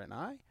her and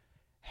I,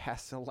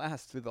 has to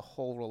last through the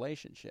whole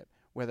relationship,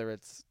 whether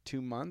it's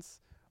 2 months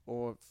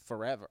or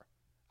forever.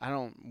 I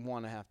don't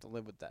want to have to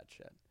live with that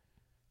shit.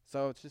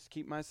 So it's just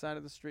keep my side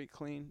of the street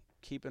clean,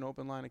 keep an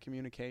open line of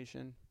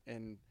communication,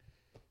 and,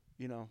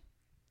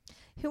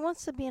 Who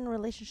wants to be in a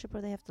relationship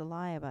where they have to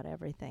lie about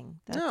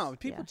everything? No,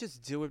 people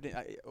just do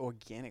it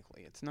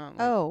organically. It's not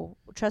like... Oh,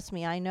 trust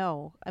me, I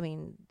know. I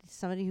mean,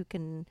 somebody who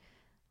can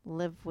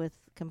live with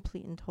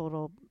complete and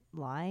total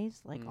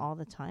lies all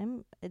the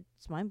time,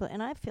 it's mind-blowing.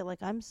 And I feel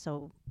like I'm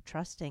so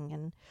trusting,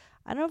 and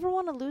I don't ever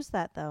want to lose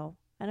that though.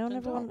 I don't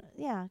ever want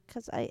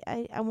because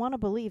I want to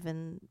believe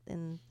in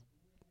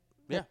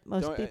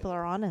most people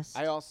are honest.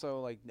 I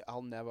also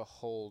I'll never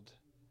hold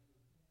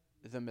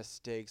the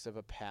mistakes of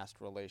a past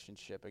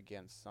relationship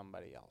against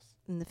somebody else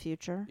in the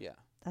future. Yeah,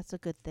 that's a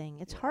good thing.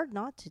 It's hard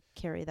not to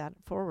carry that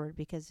forward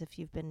because if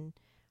you've been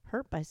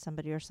hurt by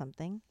somebody or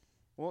something.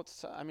 Well,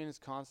 it's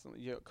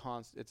constantly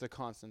it's a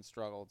constant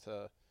struggle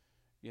to,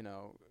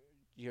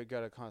 you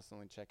got to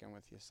constantly check in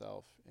with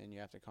yourself, and you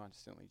have to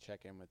constantly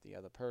check in with the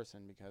other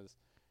person because.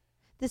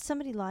 Did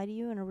somebody lie to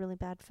you in a really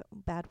bad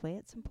way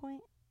at some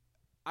point?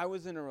 I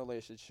was in a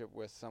relationship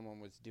where someone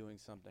was doing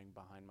something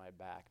behind my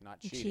back, not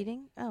cheating.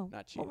 Cheating? Oh,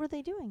 not cheating. What were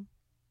they doing?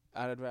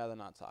 I'd rather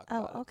not talk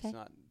about it. Oh, okay.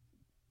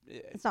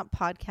 It's not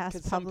podcast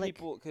public. Some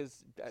people,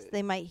 because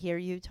they might hear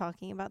you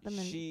talking about them.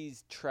 She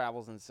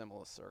travels in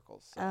similar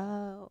circles.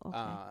 So, okay.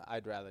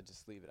 I'd rather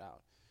just leave it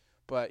out.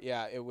 But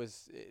yeah,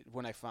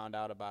 when I found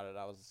out about it,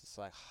 I was just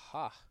like,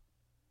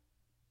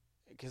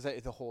 because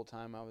the whole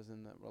time I was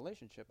in the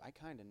relationship, I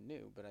kind of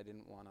knew, but I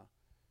didn't want to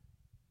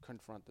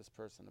confront this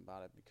person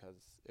about it because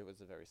it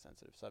was a very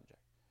sensitive subject.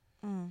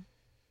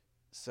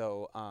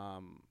 So,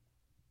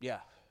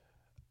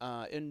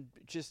 and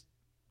just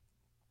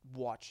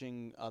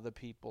watching other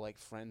people, like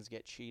friends,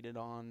 get cheated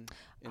on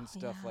and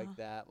stuff like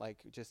that,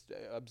 like just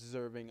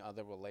observing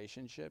other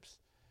relationships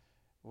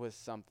was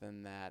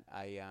something that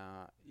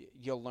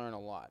you'll learn a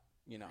lot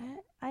you know.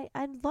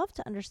 I'd love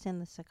to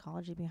understand the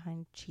psychology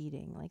behind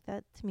cheating. Like,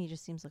 that to me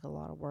just seems like a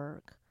lot of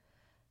work.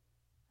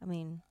 I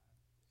mean,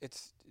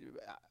 It's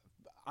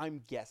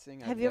I'm guessing.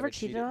 Have I've you ever never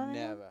cheated cheated. on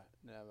anyone?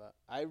 Never.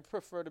 I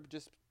prefer to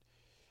just.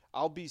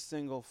 I'll be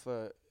single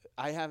for.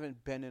 I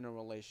haven't been in a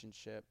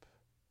relationship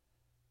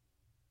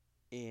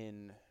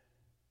in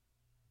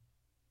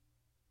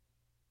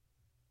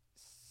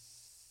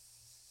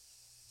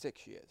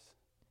 6 years.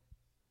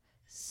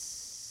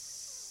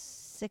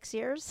 6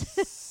 years?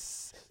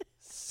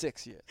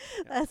 6 years.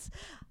 Yeah. That's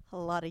a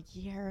lot of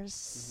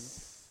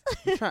years.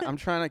 I'm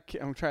trying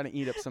to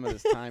eat up some of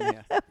this time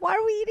here. Why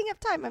are we eating up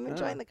time? I'm I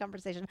enjoying know. the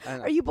conversation. I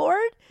know. Are you bored?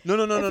 No.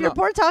 If you're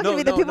bored talking to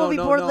me, then people will be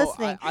bored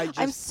listening.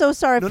 I'm so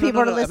sorry if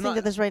people are listening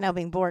to this right now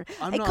being bored.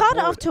 I'm It not got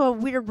bored. off to a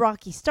weird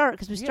rocky start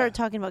because we started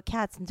Yeah. talking about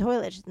cats and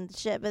toilets and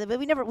shit, but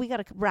we got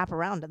to wrap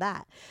around to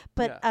that.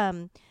 But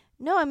Yeah.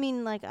 no, I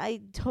mean, like, I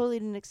totally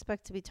didn't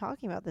expect to be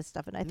talking about this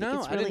stuff, and I think No,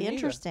 it's I really didn't either.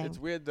 interesting. It's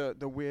weird.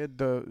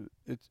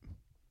 It's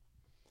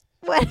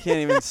What? I can't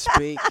even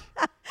speak.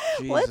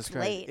 Well, Jesus it's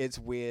Christ. late. It's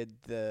weird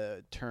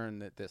the turn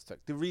that this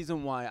took. The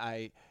reason why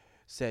I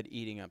said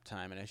eating up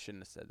time, and I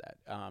shouldn't have said that.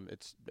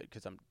 It's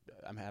because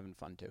I'm having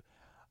fun too.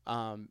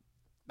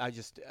 I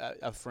just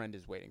a friend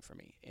is waiting for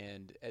me,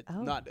 and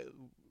not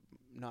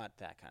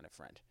that kind of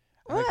friend.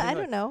 Well, I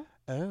don't know.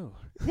 Oh.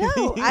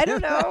 No, I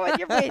don't know what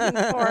you're waiting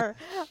for.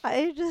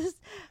 I just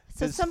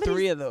There's somebody's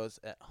 3 of those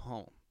at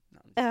home.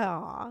 No,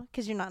 Aw,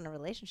 because you're not in a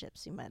relationship,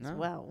 so you might as No,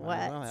 well.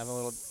 might as What? well have a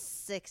little-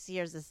 6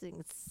 years of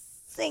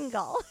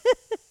single.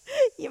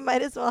 You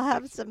might as well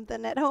have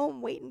something at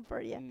home waiting for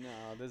you.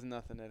 No, there's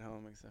nothing at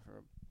home except for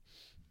a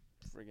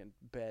friggin'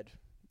 bed.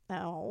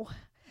 No.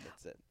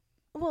 That's it.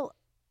 Well,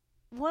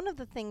 one of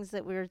the things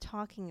that we were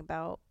talking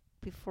about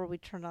before we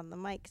turned on the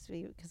mic,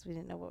 because we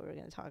didn't know what we were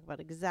going to talk about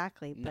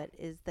exactly, No. but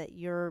is that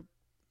you're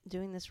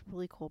doing this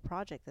really cool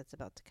project that's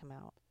about to come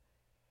out.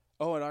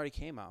 Oh, it already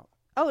came out.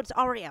 Oh, it's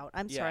already out.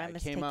 I'm sorry, Yeah, I'm it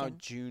mistaken. came out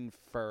June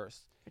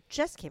 1st. It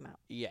just came out.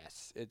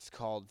 Yes, it's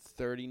called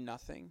 30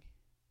 Nothing.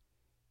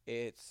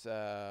 It's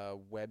a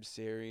web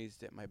series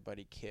that my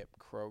buddy Kip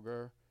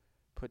Kroger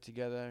put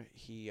together.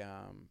 He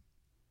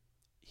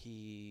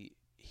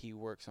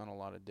works on a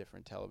lot of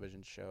different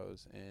television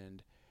shows,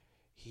 and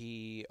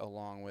he,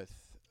 along with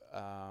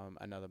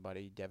another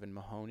buddy, Devin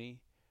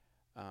Mahoney,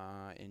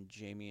 and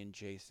Jamie and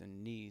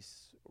Jason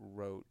Neese,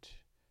 wrote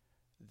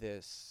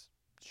this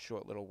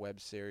short little web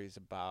series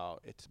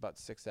it's about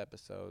 6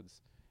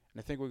 episodes. And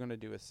I think we're going to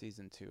do a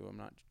season 2. I'm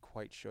not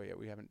quite sure yet.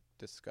 We haven't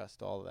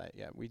discussed all of that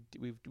yet.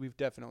 We've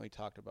definitely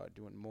talked about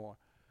doing more.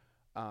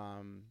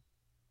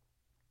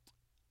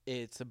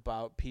 It's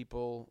about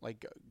people,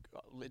 like,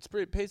 it's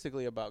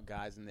basically about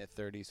guys in their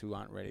 30s who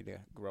aren't ready to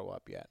grow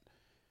up yet.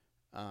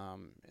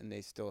 And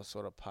they still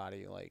sort of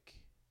party like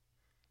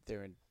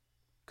they're in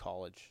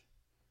college.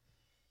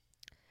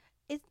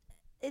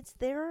 It's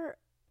there.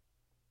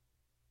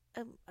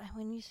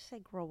 When you say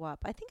grow up,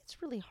 I think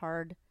it's really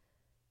hard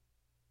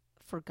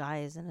for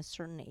guys in a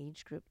certain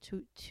age group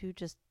to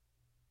just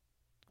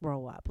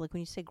grow up. Like, when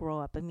you say grow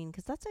up, I mean,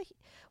 because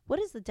what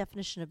is the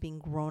definition of being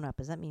grown up?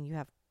 Does that mean you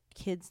have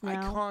kids now?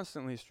 I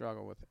constantly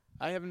struggle with it.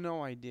 I have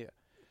no idea.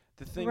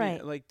 The thing,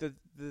 Right. like the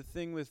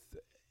thing with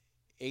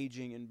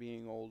aging and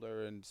being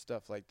older and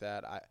stuff like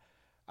that,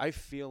 I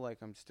feel like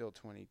I'm still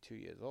 22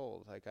 years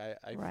old. Like I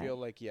Right. feel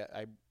like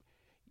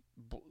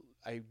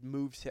I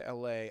moved to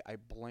LA, I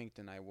blinked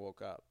and I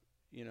woke up.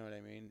 You know what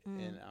I mean?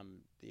 Mm. And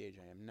I'm the age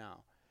I am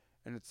now.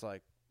 And it's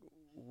like,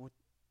 what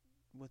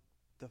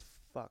the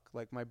fuck?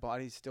 Like, my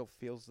body still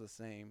feels the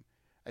same.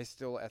 I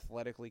still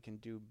athletically can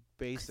do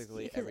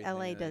basically everything.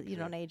 LA that I you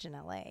don't could. age in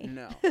LA.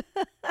 No,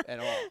 at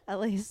all.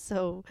 LA is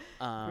so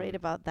great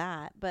about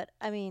that. But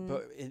I mean,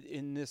 But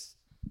in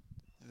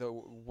the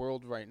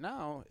world right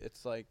now,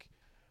 it's like,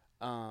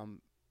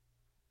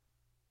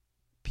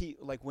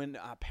 like when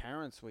our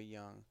parents were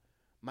young,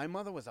 my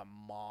mother was a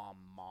mom,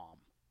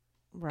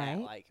 right?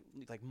 at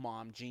like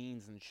mom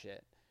jeans and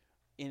shit,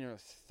 in her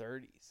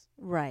 30s.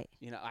 Right.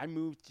 You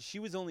know, she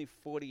was only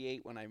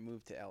 48 when I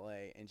moved to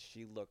LA, and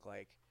she looked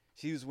like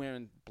she was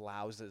wearing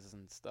blouses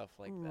and stuff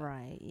like that.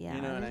 Right. Yeah.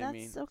 You know what I that's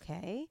mean?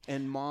 okay.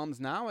 And moms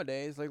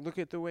nowadays, like, look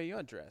at the way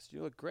you're dressed.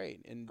 You look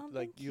great, and Oh,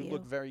 like thank you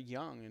look you. very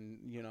young, and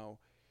you know.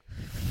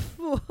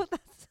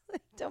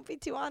 Don't be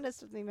too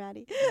honest with me,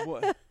 Maddie.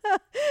 What?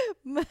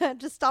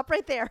 Just stop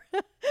right there.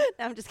 No,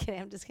 I'm just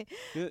kidding.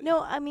 Yeah.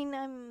 No, I mean,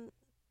 I mean,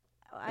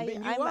 I'm you're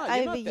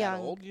not not that young.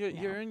 old. You're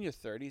no. in your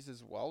 30s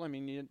as well. I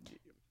mean,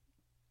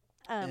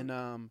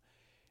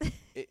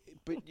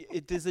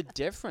 there's a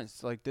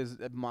difference. Like, there's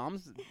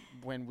moms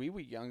when we were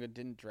younger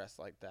didn't dress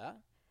like that,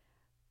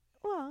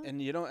 well,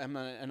 and you don't.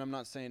 I'm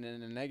not saying it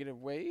in a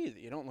negative way either.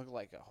 You don't look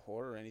like a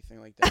whore or anything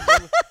like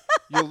that.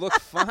 You look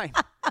fine.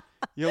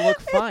 You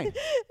look fine.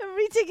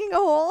 Retaking a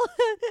hole.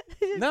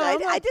 No,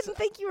 I didn't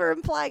think you were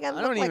implying I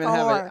look like a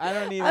whore. I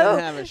don't even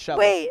have a shovel.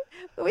 Wait,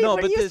 no,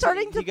 were but you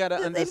starting to you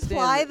gotta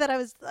imply that I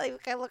was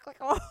like I look like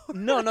a whore?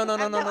 No.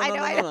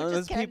 I know.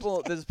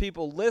 There's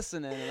people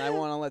listening, and I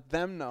want to let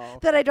them know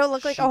that I don't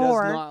look like a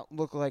whore. She does not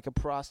look like a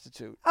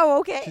prostitute. Oh,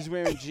 okay. She's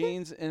wearing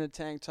jeans and a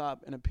tank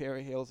top and a pair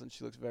of heels, and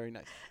she looks very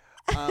nice.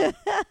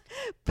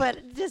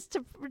 But just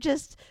to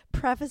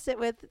preface it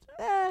with,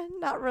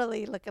 not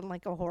really looking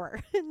like a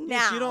whore.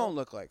 Now Yes, you don't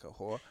look like a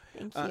whore.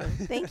 Thank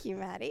you, thank you,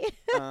 Matty.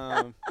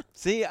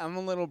 See, I'm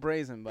a little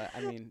brazen, but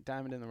I mean,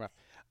 diamond in the rough.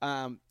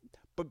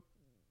 But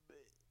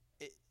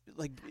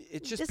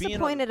it's just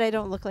disappointed. I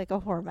don't look like a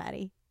whore,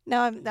 Matty.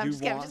 No, I'm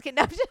just kidding. I'm just kidding.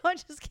 No,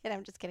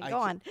 I'm just kidding.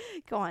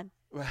 Go on.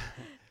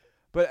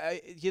 But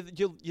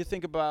you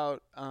think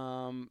about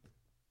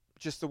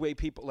just the way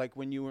people, like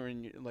when you were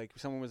like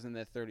someone was in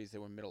their 30s, they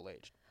were middle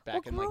aged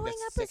back in like the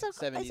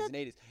 70s and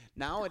 80s.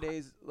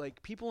 Nowadays,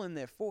 like people in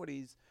their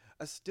 40s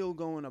are still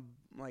going to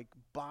like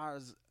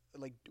bars,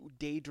 like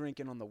day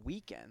drinking on the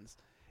weekends.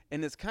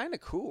 And it's kind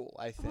of cool,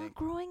 I think. Well,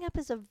 growing up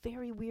is a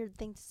very weird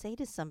thing to say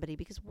to somebody,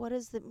 because what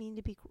does it mean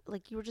to be,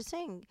 like you were just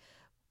saying,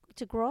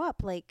 to grow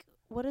up? Like,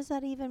 what does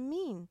that even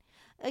mean?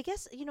 I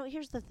guess,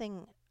 here's the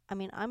thing. I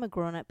mean, I'm a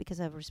grown-up because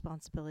I have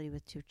responsibility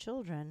with 2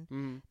 children.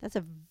 Mm-hmm. That's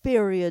a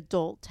very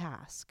adult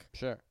task.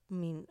 Sure. I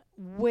mean,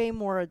 way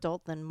more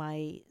adult than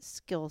my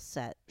skill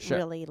set. Sure.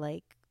 Really,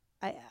 like,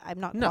 I'm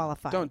not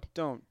qualified.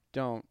 Don't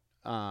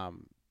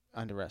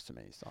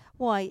underestimate yourself.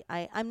 Well,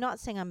 I'm not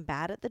saying I'm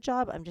bad at the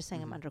job. I'm just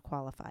saying I'm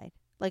underqualified.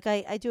 Like,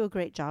 I do a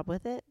great job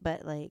with it,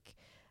 but like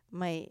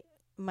my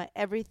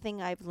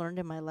everything I've learned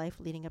in my life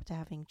leading up to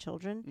having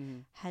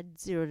children had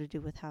zero to do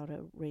with how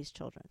to raise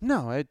children.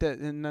 No,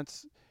 and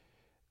that's.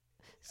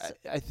 So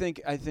I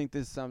think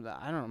there's some.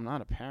 I'm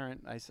not a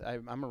parent.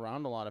 I'm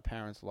around a lot of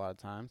parents a lot of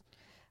times.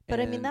 But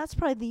I mean, that's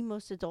probably the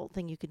most adult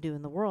thing you could do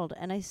in the world.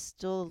 And I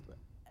still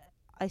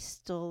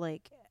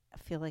like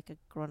feel like a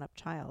grown-up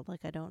child. Like,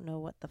 I don't know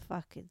what the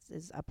fuck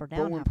is up or down.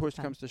 But when push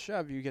comes to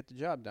shove, you get the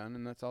job done,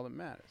 and that's all that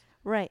matters.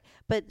 Right.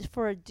 But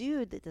for a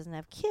dude that doesn't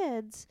have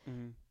kids,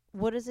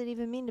 what does it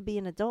even mean to be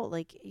an adult?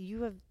 Like,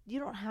 you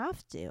don't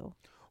have to.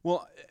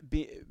 Well,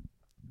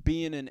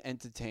 being an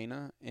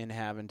entertainer and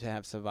having to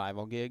have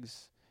survival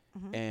gigs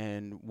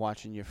and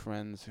watching your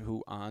friends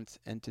who aren't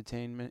in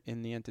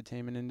the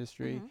entertainment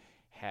industry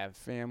have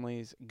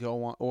families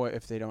go on, or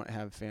if they don't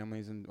have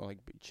families and like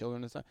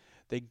children and stuff,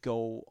 they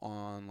go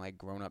on like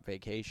grown-up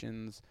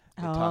vacations.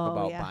 They talk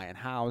about buying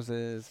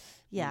houses.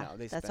 Yeah,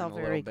 they that's spend all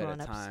a very little bit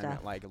of time stuff.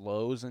 at like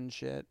Lowe's and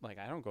shit. Like,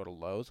 I don't go to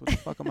Lowe's. What the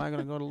fuck am I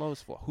going to go to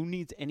Lowe's for? Who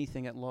needs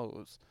anything at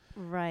Lowe's?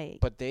 Right.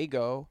 But they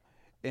go,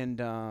 and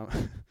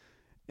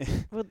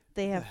well,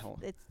 they have.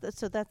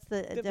 So that's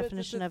the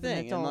definition of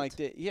an adult. And like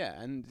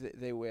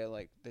they wear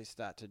like, they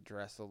start to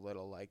dress a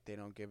little like they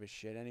don't give a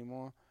shit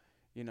anymore.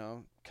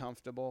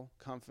 Comfort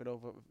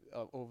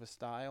over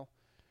style.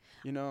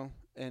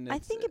 And I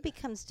think it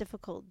becomes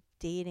difficult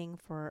dating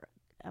for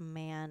a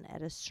man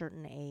at a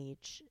certain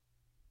age.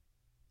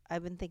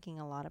 I've been thinking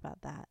a lot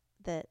about that.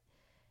 That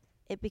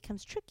it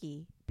becomes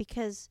tricky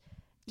because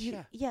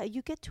you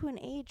get to an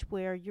age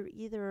where you're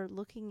either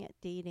looking at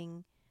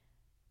dating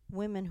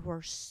women who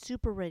are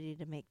super ready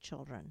to make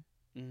children.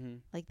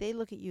 Like, they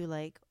look at you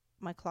like,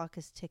 my clock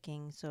is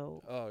ticking,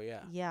 so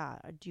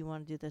do you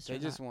want to do this or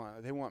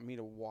not? They want me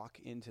to walk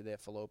into their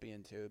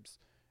fallopian tubes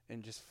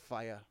and just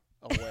fire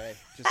away.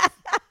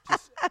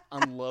 just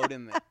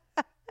unloading them.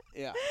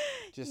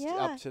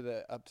 Up to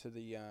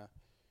the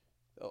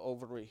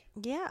ovary.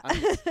 Yeah.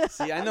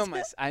 See, I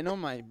know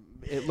my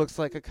it looks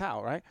like a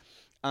cow, right?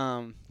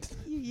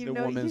 The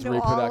woman's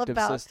reproductive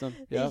system.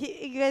 Yeah.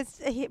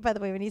 By the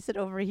way, when he said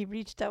ovary, he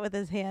reached out with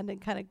his hand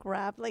and kind of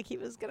grabbed, like he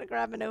was going to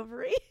grab an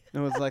ovary. It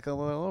was like a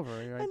little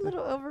ovary, right? A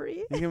little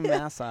ovary. You can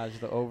massage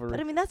the ovary. But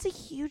I mean, that's a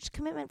huge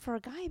commitment for a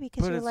guy,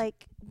 because you're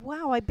like,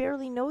 wow, I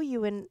barely know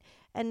you, and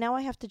now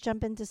I have to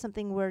jump into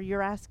something where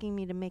you're asking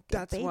me to make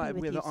a baby with you. That's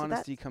why the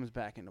honesty comes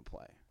back into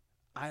play.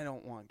 I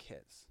don't want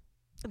kids.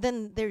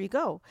 Then there you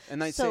go.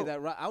 And I say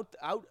that right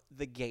out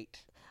the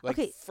gate.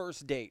 Like,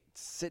 first date,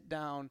 sit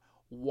down,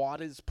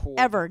 water's poured.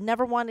 Ever.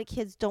 Never wanted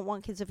kids, don't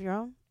want kids of your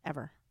own?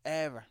 Ever.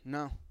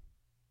 No.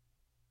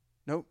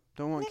 Nope,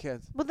 don't want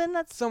kids. Well, then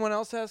that's... Someone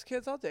else has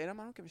kids, I'll date them.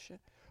 I don't give a shit.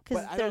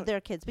 Because they're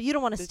their kids. But you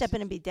don't want to step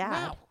in and be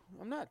dad. No,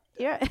 I'm not.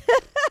 Yeah.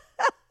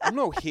 I'm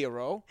no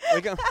hero.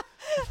 Like,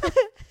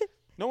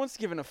 no one's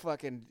giving a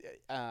fucking,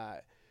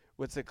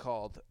 what's it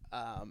called?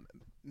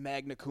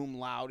 Magna cum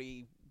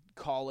laude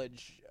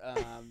college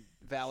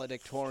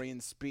valedictorian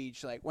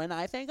speech, like, when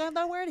I think of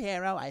the word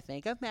hero, I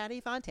think of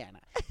Matty Fontana.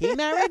 He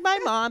married my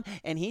mom,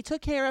 and he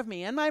took care of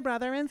me and my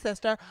brother and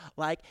sister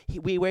like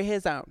we were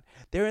his own.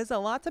 There is a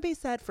lot to be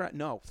said for...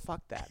 No,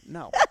 fuck that.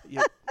 No.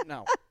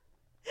 No.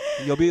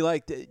 You'll be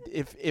like,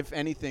 if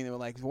anything, they were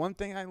like, one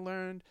thing I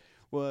learned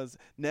was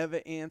never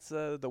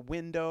answer the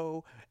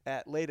window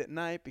late at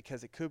night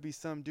because it could be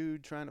some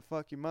dude trying to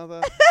fuck your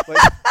mother.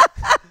 Like,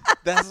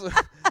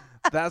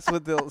 that's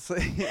what they'll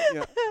say.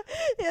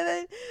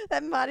 Yeah,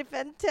 that Matty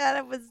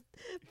Fontana was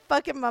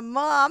fucking my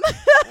mom.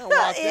 I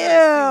walked in,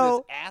 I seen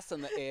this ass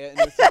in the air, and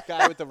there's this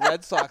guy with the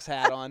Red Sox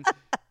hat on.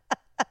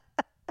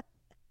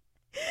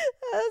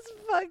 That's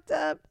fucked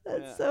up.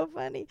 That's Yeah. so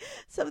funny.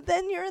 So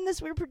then you're in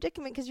this weird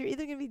predicament because you're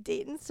either going to be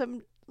dating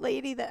some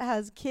lady that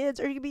has kids,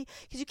 or you could be,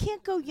 because you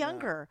can't go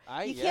younger.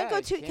 You can't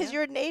go too, because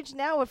you're at an age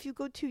now. If you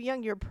go too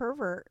young, you're a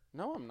pervert.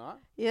 No, I'm not.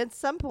 Yeah, at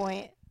some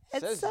point.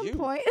 At Says some you.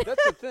 point.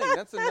 That's the thing.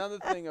 That's another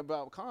thing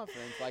about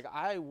confidence. Like,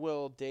 I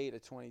will date a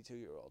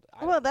 22-year-old.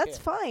 Well, that's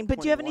fine. But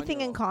do you have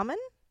anything in 21-year-old. common?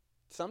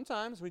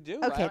 Sometimes we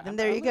do. Okay, then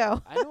there you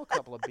go. I know a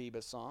couple of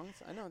Bieber songs.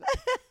 I know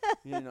that.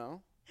 You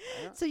know.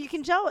 So you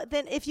can gel.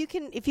 Then if you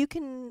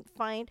can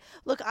find.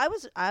 Look,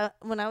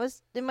 when I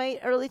was in my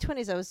early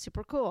 20s, I was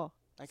super cool.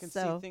 I can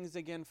see things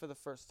again for the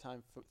first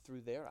time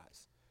through their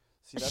eyes.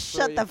 See, that's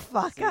Shut the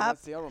fuck up.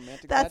 See how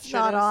romantic That's that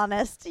not shit is?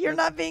 honest. You're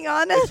not being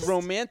honest. It's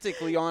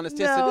romantically honest.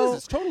 Yes, it No. is.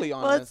 It's totally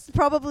honest. Well, it's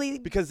probably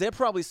because they're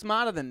probably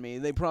smarter than me.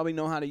 They probably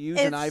know how to use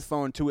an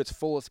iPhone to its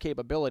fullest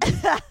capability.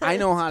 I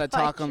know how to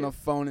talk on the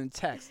phone and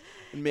text.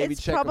 And maybe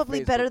it's check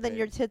probably a better Facebook than page.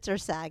 your tits are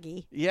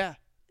saggy. Yeah.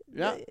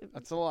 Yeah.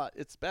 That's a lot.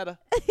 It's better.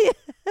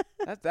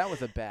 That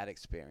was a bad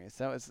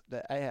experience.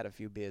 I had a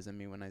few beers in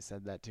me when I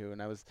said that too,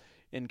 and I was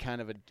in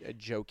kind of a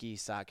jokey,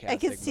 sarcastic I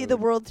can see mood. the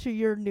world through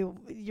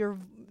your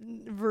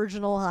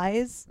virginal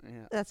eyes.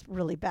 Yeah. That's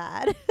really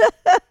bad.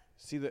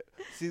 See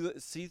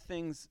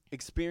things,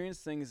 experience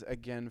things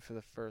again for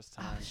the first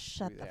time. Oh,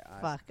 shut through the their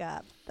eyes. fuck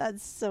up.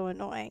 That's so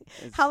annoying.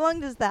 It's How long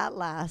does that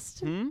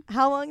last?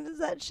 How long does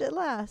that shit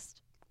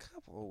last?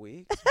 couple of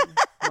weeks.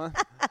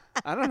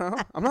 I don't know.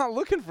 I'm not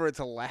looking for it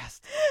to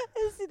last.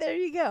 See, there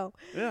you go.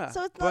 Yeah.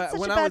 So it's not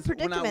such a bad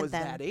predicament when I was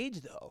then. that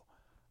age, though,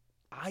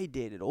 I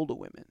dated older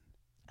women.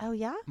 Oh,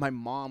 yeah? My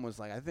mom was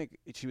like,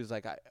 she was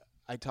like,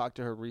 I talked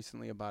to her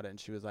recently about it, and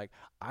she was like,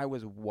 I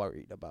was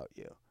worried about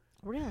you.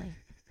 Really?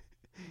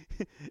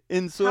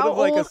 In sort of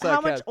like a sarcasm.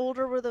 How much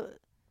older were the...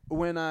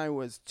 When I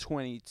was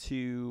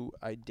 22,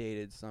 I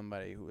dated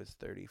somebody who was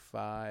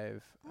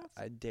 35.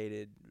 I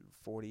dated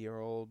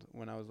 40-year-old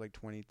when I was like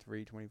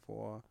 23,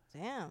 24.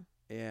 Damn.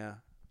 Yeah.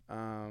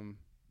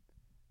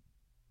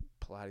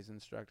 Pilates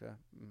instructor.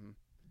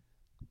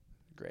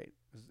 Great.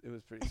 It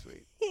was pretty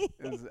sweet.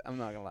 I'm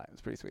not gonna lie, it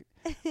was pretty sweet.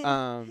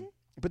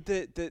 But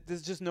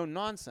there's just no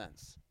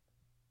nonsense.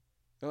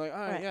 They're like, all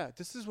right, yeah,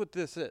 this is what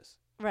this is.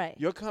 Right.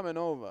 You're coming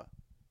over,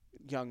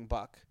 young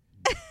buck,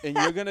 and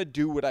you're gonna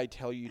do what I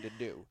tell you to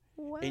do.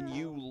 Wow. And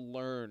you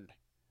learn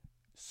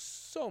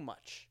so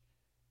much.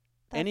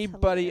 That's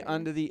Anybody hilarious.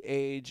 under the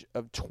age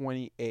of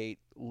 28,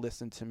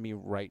 listen to me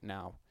right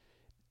now.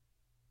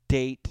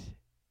 Date,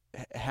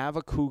 have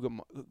a cougar,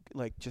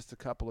 like just a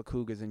couple of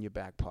cougars in your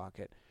back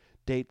pocket.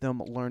 Date them,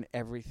 learn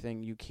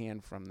everything you can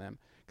from them.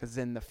 Because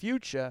in the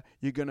future,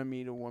 you're going to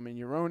meet a woman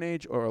your own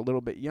age or a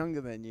little bit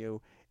younger than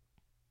you,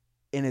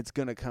 and it's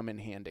going to come in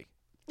handy.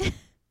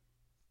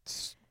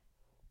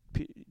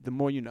 The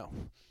more you know.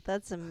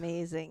 That's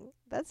amazing.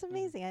 That's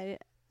amazing.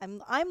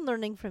 I'm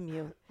learning from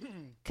you,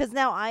 because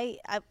now I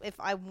if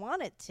I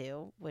wanted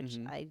to, which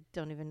I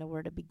don't even know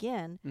where to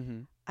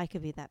begin, I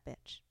could be that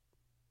bitch.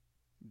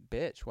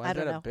 Bitch? Why I is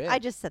don't that know. a bitch? I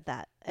just said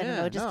that. I don't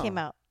know. It just came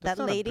out. That's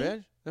that not lady. A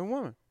bitch. They're a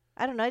woman.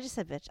 I don't know. I just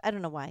said bitch. I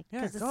don't know why.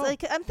 Yeah, Because it's go.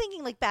 like I'm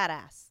thinking like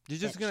badass. You're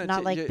just bitch, gonna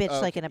not like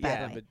bitch, like in a bad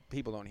yeah, way. but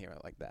people don't hear it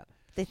like that.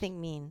 They think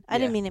mean. I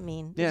didn't mean it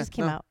mean. It Yeah, just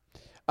came no. out.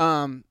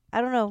 Um, I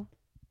don't know.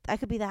 I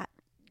could be that,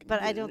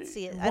 but I don't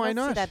see it. I Why don't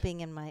not? see that being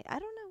in my. I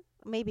don't know.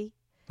 Maybe.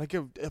 like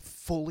a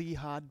fully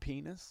hard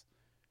penis,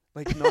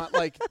 like not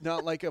like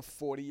not like a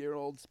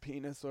 40-year-old's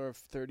penis or a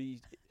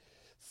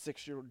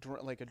 36-year-old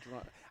like a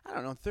drunk. I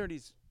don't know.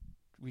 30s,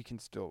 we can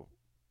still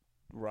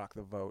rock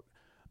the vote,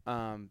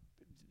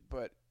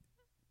 but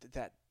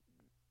that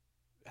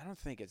I don't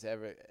think it's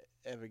ever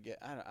get.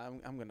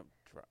 I'm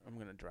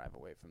gonna drive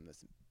away from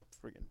this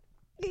friggin'.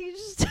 You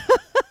just.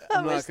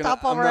 I'm gonna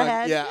stop over our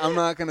head. Yeah, I'm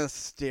not gonna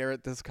stare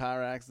at this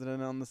car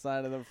accident on the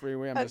side of the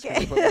freeway. I'm just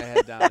Okay. gonna put my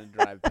head down and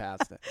drive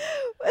past it.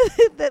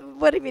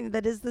 What do you mean?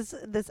 That is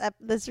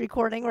this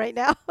recording right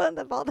now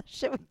of all the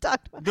shit we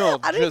talked about? No,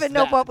 I don't just even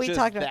know that, what we just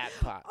talked about. that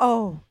part.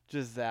 Oh,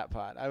 Just that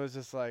part. I was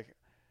just like,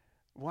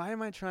 why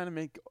am I trying to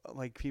make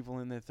like people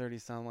in their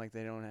 30s sound like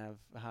they don't have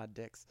hard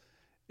dicks?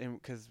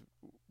 Because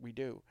we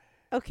do.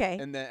 okay.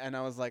 And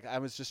I was like, I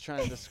was just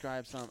trying to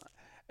describe some.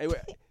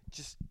 Anyway,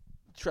 just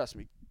trust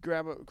me.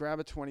 Grab a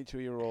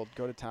 22-year-old.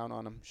 Go to town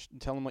on him.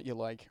 Tell him what you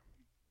like.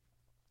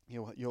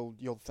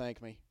 You'll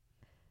thank me.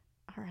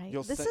 All right.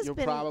 You'll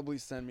probably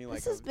send me like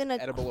this has been a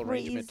edible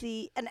arrangement.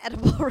 an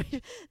edible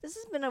arrangement. This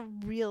has been a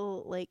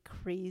real like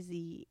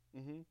crazy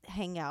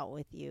hangout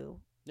with you.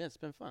 Yeah, it's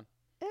been fun.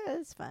 Yeah,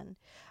 it's fun.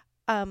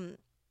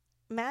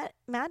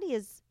 Matty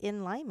is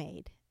in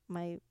Limeade,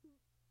 my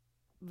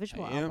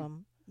visual I am.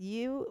 album.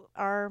 You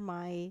are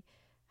my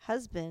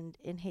husband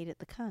in Hate It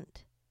the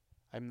Cunt.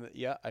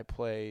 I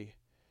play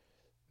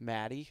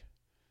Matty.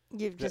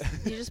 You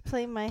just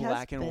play my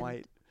Black husband and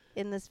white.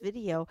 in this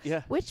video.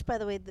 Yeah. Which, by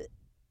the way,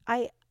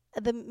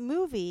 the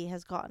movie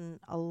has gotten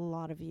a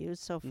lot of views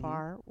so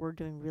far. We're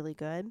doing really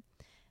good.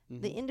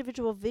 The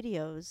individual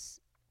videos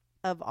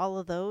of all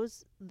of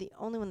those, the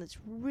only one that's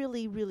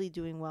really, really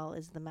doing well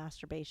is the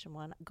masturbation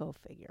one. Go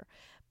figure.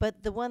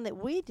 But the one that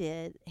we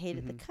did,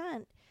 Hated the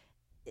Cunt,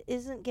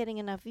 isn't getting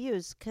enough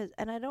views.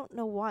 And I don't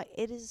know why.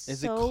 It is Is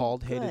so it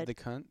called good. Hated the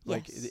Cunt?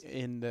 Like Yes.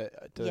 in the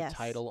Yes,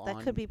 title that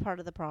on... could be part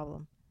of the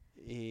problem.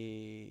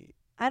 Eh,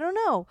 I don't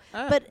know.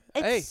 But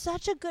it's hey,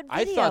 such a good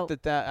I video.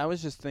 thought that I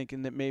was just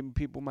thinking that maybe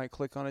people might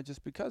click on it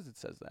just because it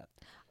says that.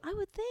 I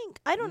would think.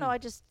 I don't know. I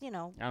just, I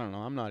don't know.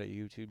 I'm not a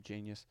YouTube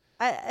genius.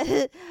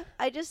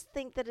 I just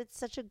think that it's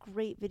such a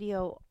great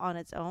video on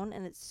its own,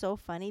 and it's so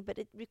funny, but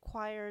it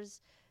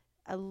requires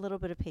a little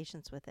bit of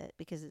patience with it,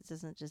 because it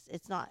doesn't just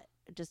it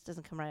just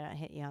doesn't come right out and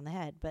hit you on the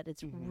head, but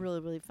it's really,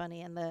 really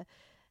funny. And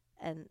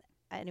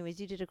anyways,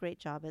 you did a great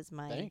job as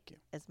my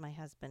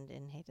husband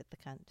in Hated the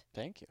Cunt.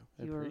 Thank you.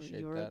 I appreciate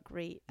that. You were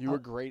great. You were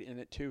great in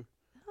it too.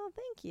 Oh,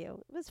 thank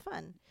you. It was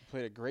fun. You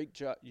played a great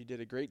job. You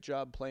did a great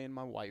job playing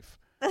my wife.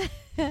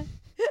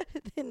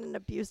 In an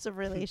abusive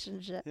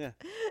relationship. Yeah.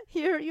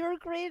 You're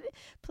great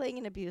playing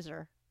an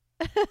abuser.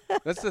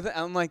 That's the thing.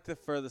 I'm like the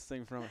furthest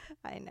thing from it.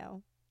 I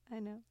know. I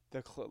get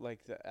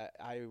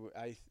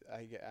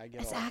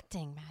it's all,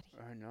 acting, Matty.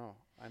 I know.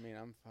 I mean,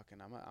 I'm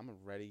a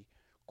ready,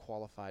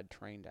 qualified,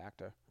 trained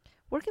actor.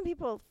 Where can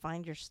people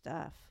find your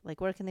stuff?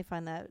 Like, where can they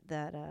find that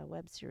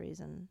web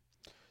series? And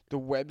the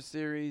web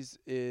series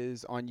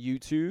is on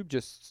YouTube.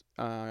 Just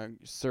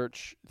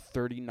search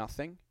 30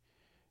 Nothing,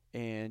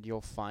 and you'll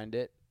find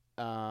it.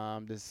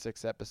 There's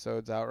 6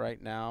 episodes out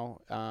right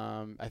now.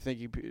 I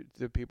think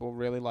the people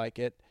really like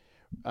it.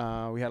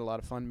 We had a lot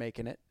of fun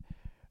making it.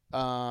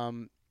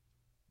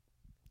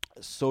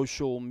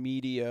 Social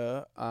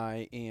media,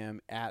 I am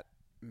at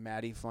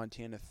Matty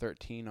Fontana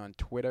 13 on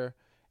Twitter,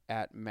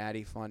 at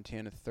Matty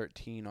Fontana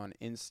 13 on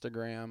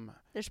Instagram.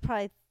 There's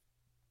probably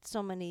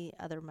so many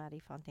other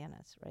Matty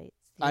Fontanas, right?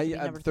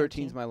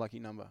 13's my lucky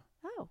number.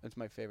 Oh. That's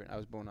my favorite. I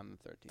was born on the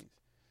 13th.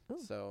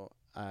 Ooh. So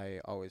I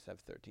always have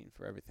 13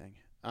 for everything.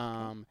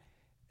 Okay.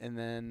 And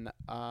then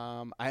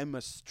I'm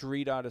a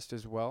street artist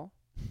as well.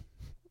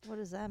 What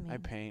does that mean? I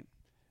paint.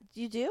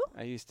 You do?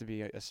 I used to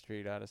be a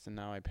street artist, and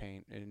now I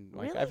paint. And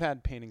Really? I've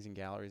had paintings in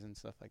galleries and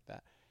stuff like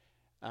that.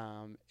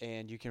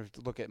 And you can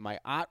look at my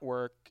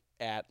artwork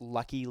at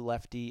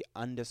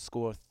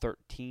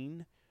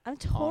luckylefty_13. I'm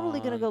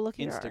totally gonna go look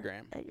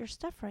Instagram. at your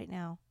stuff right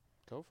now.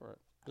 Go for it.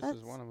 This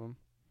is one of them.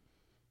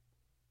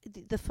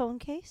 The phone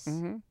case?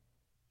 Mm-hmm.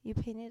 You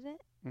painted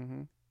it?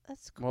 Mm-hmm.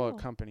 That's cool. Well, a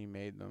company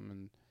made them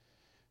and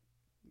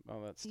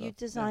all that stuff. You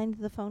designed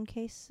the phone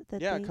case?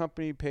 A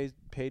company paid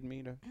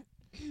me to...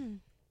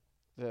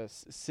 The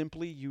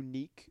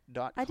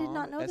simplyunique.com. I did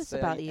not know this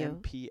about you.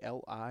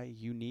 SAMPLI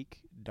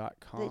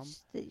unique.com.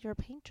 That you're a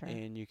painter.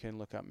 And you can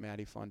look up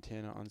Matty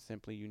Fontana on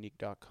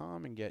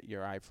simplyunique.com and get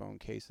your iPhone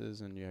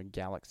cases and your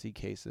Galaxy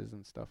cases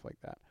and stuff like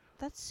that.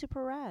 That's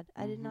super rad.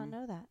 I did not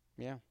know that.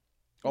 Yeah.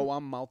 Oh,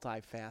 I'm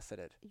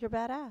multifaceted. You're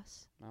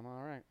badass. I'm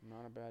all right. I'm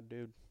not a bad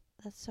dude.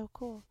 That's so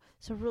cool.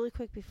 So really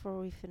quick before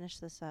we finish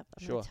this up,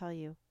 I'm going to tell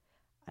you,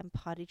 I'm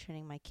potty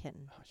training my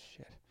kitten. Oh,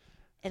 shit.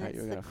 And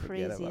it's the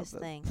craziest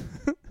thing.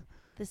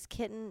 This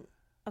kitten,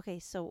 okay,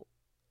 so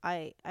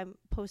I'm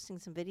posting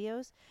some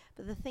videos,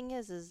 but the thing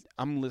is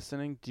I'm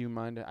listening. Do you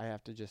mind? I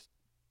have to just,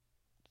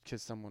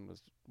 because someone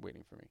was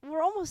waiting for me.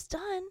 We're almost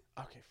done.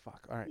 Okay,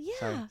 fuck. All right.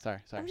 Yeah.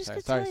 Sorry. I'm just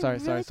going to tell you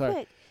really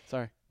quick.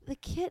 Sorry. The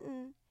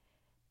kitten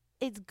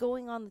is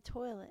going on the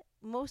toilet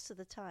most of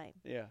the time.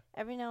 Yeah.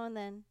 Every now and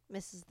then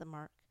misses the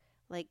mark.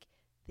 Like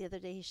the other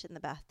day he shit in the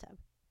bathtub,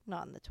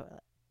 not in the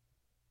toilet.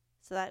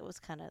 So that was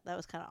kind of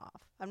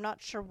off. I'm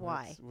not sure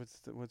why.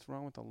 What's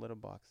wrong with the litter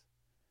box?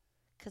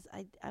 Because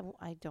I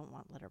don't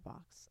want litter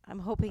box. I'm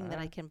hoping that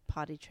I can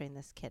potty train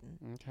this kitten.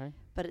 Okay.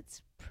 But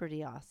it's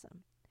pretty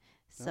awesome.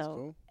 That's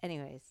cool.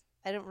 Anyways,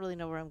 I don't really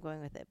know where I'm going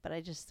with it, but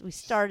we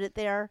started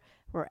there,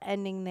 we're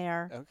ending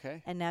there.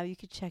 Okay. And now you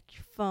can check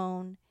your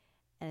phone,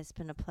 and it's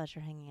been a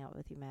pleasure hanging out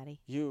with you,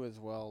 Matty. You as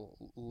well.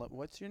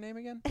 What's your name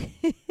again?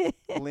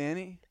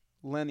 Lenny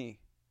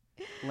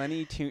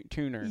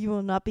Tuner. You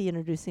will not be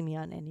introducing me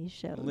on any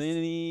shows.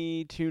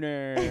 Lenny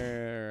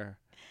Tuner.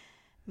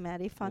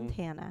 Matty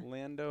Fontana.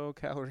 Lando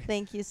Calrissian.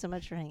 Thank you so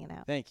much for hanging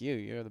out. Thank you.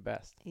 You're the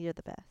best. You're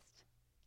the best.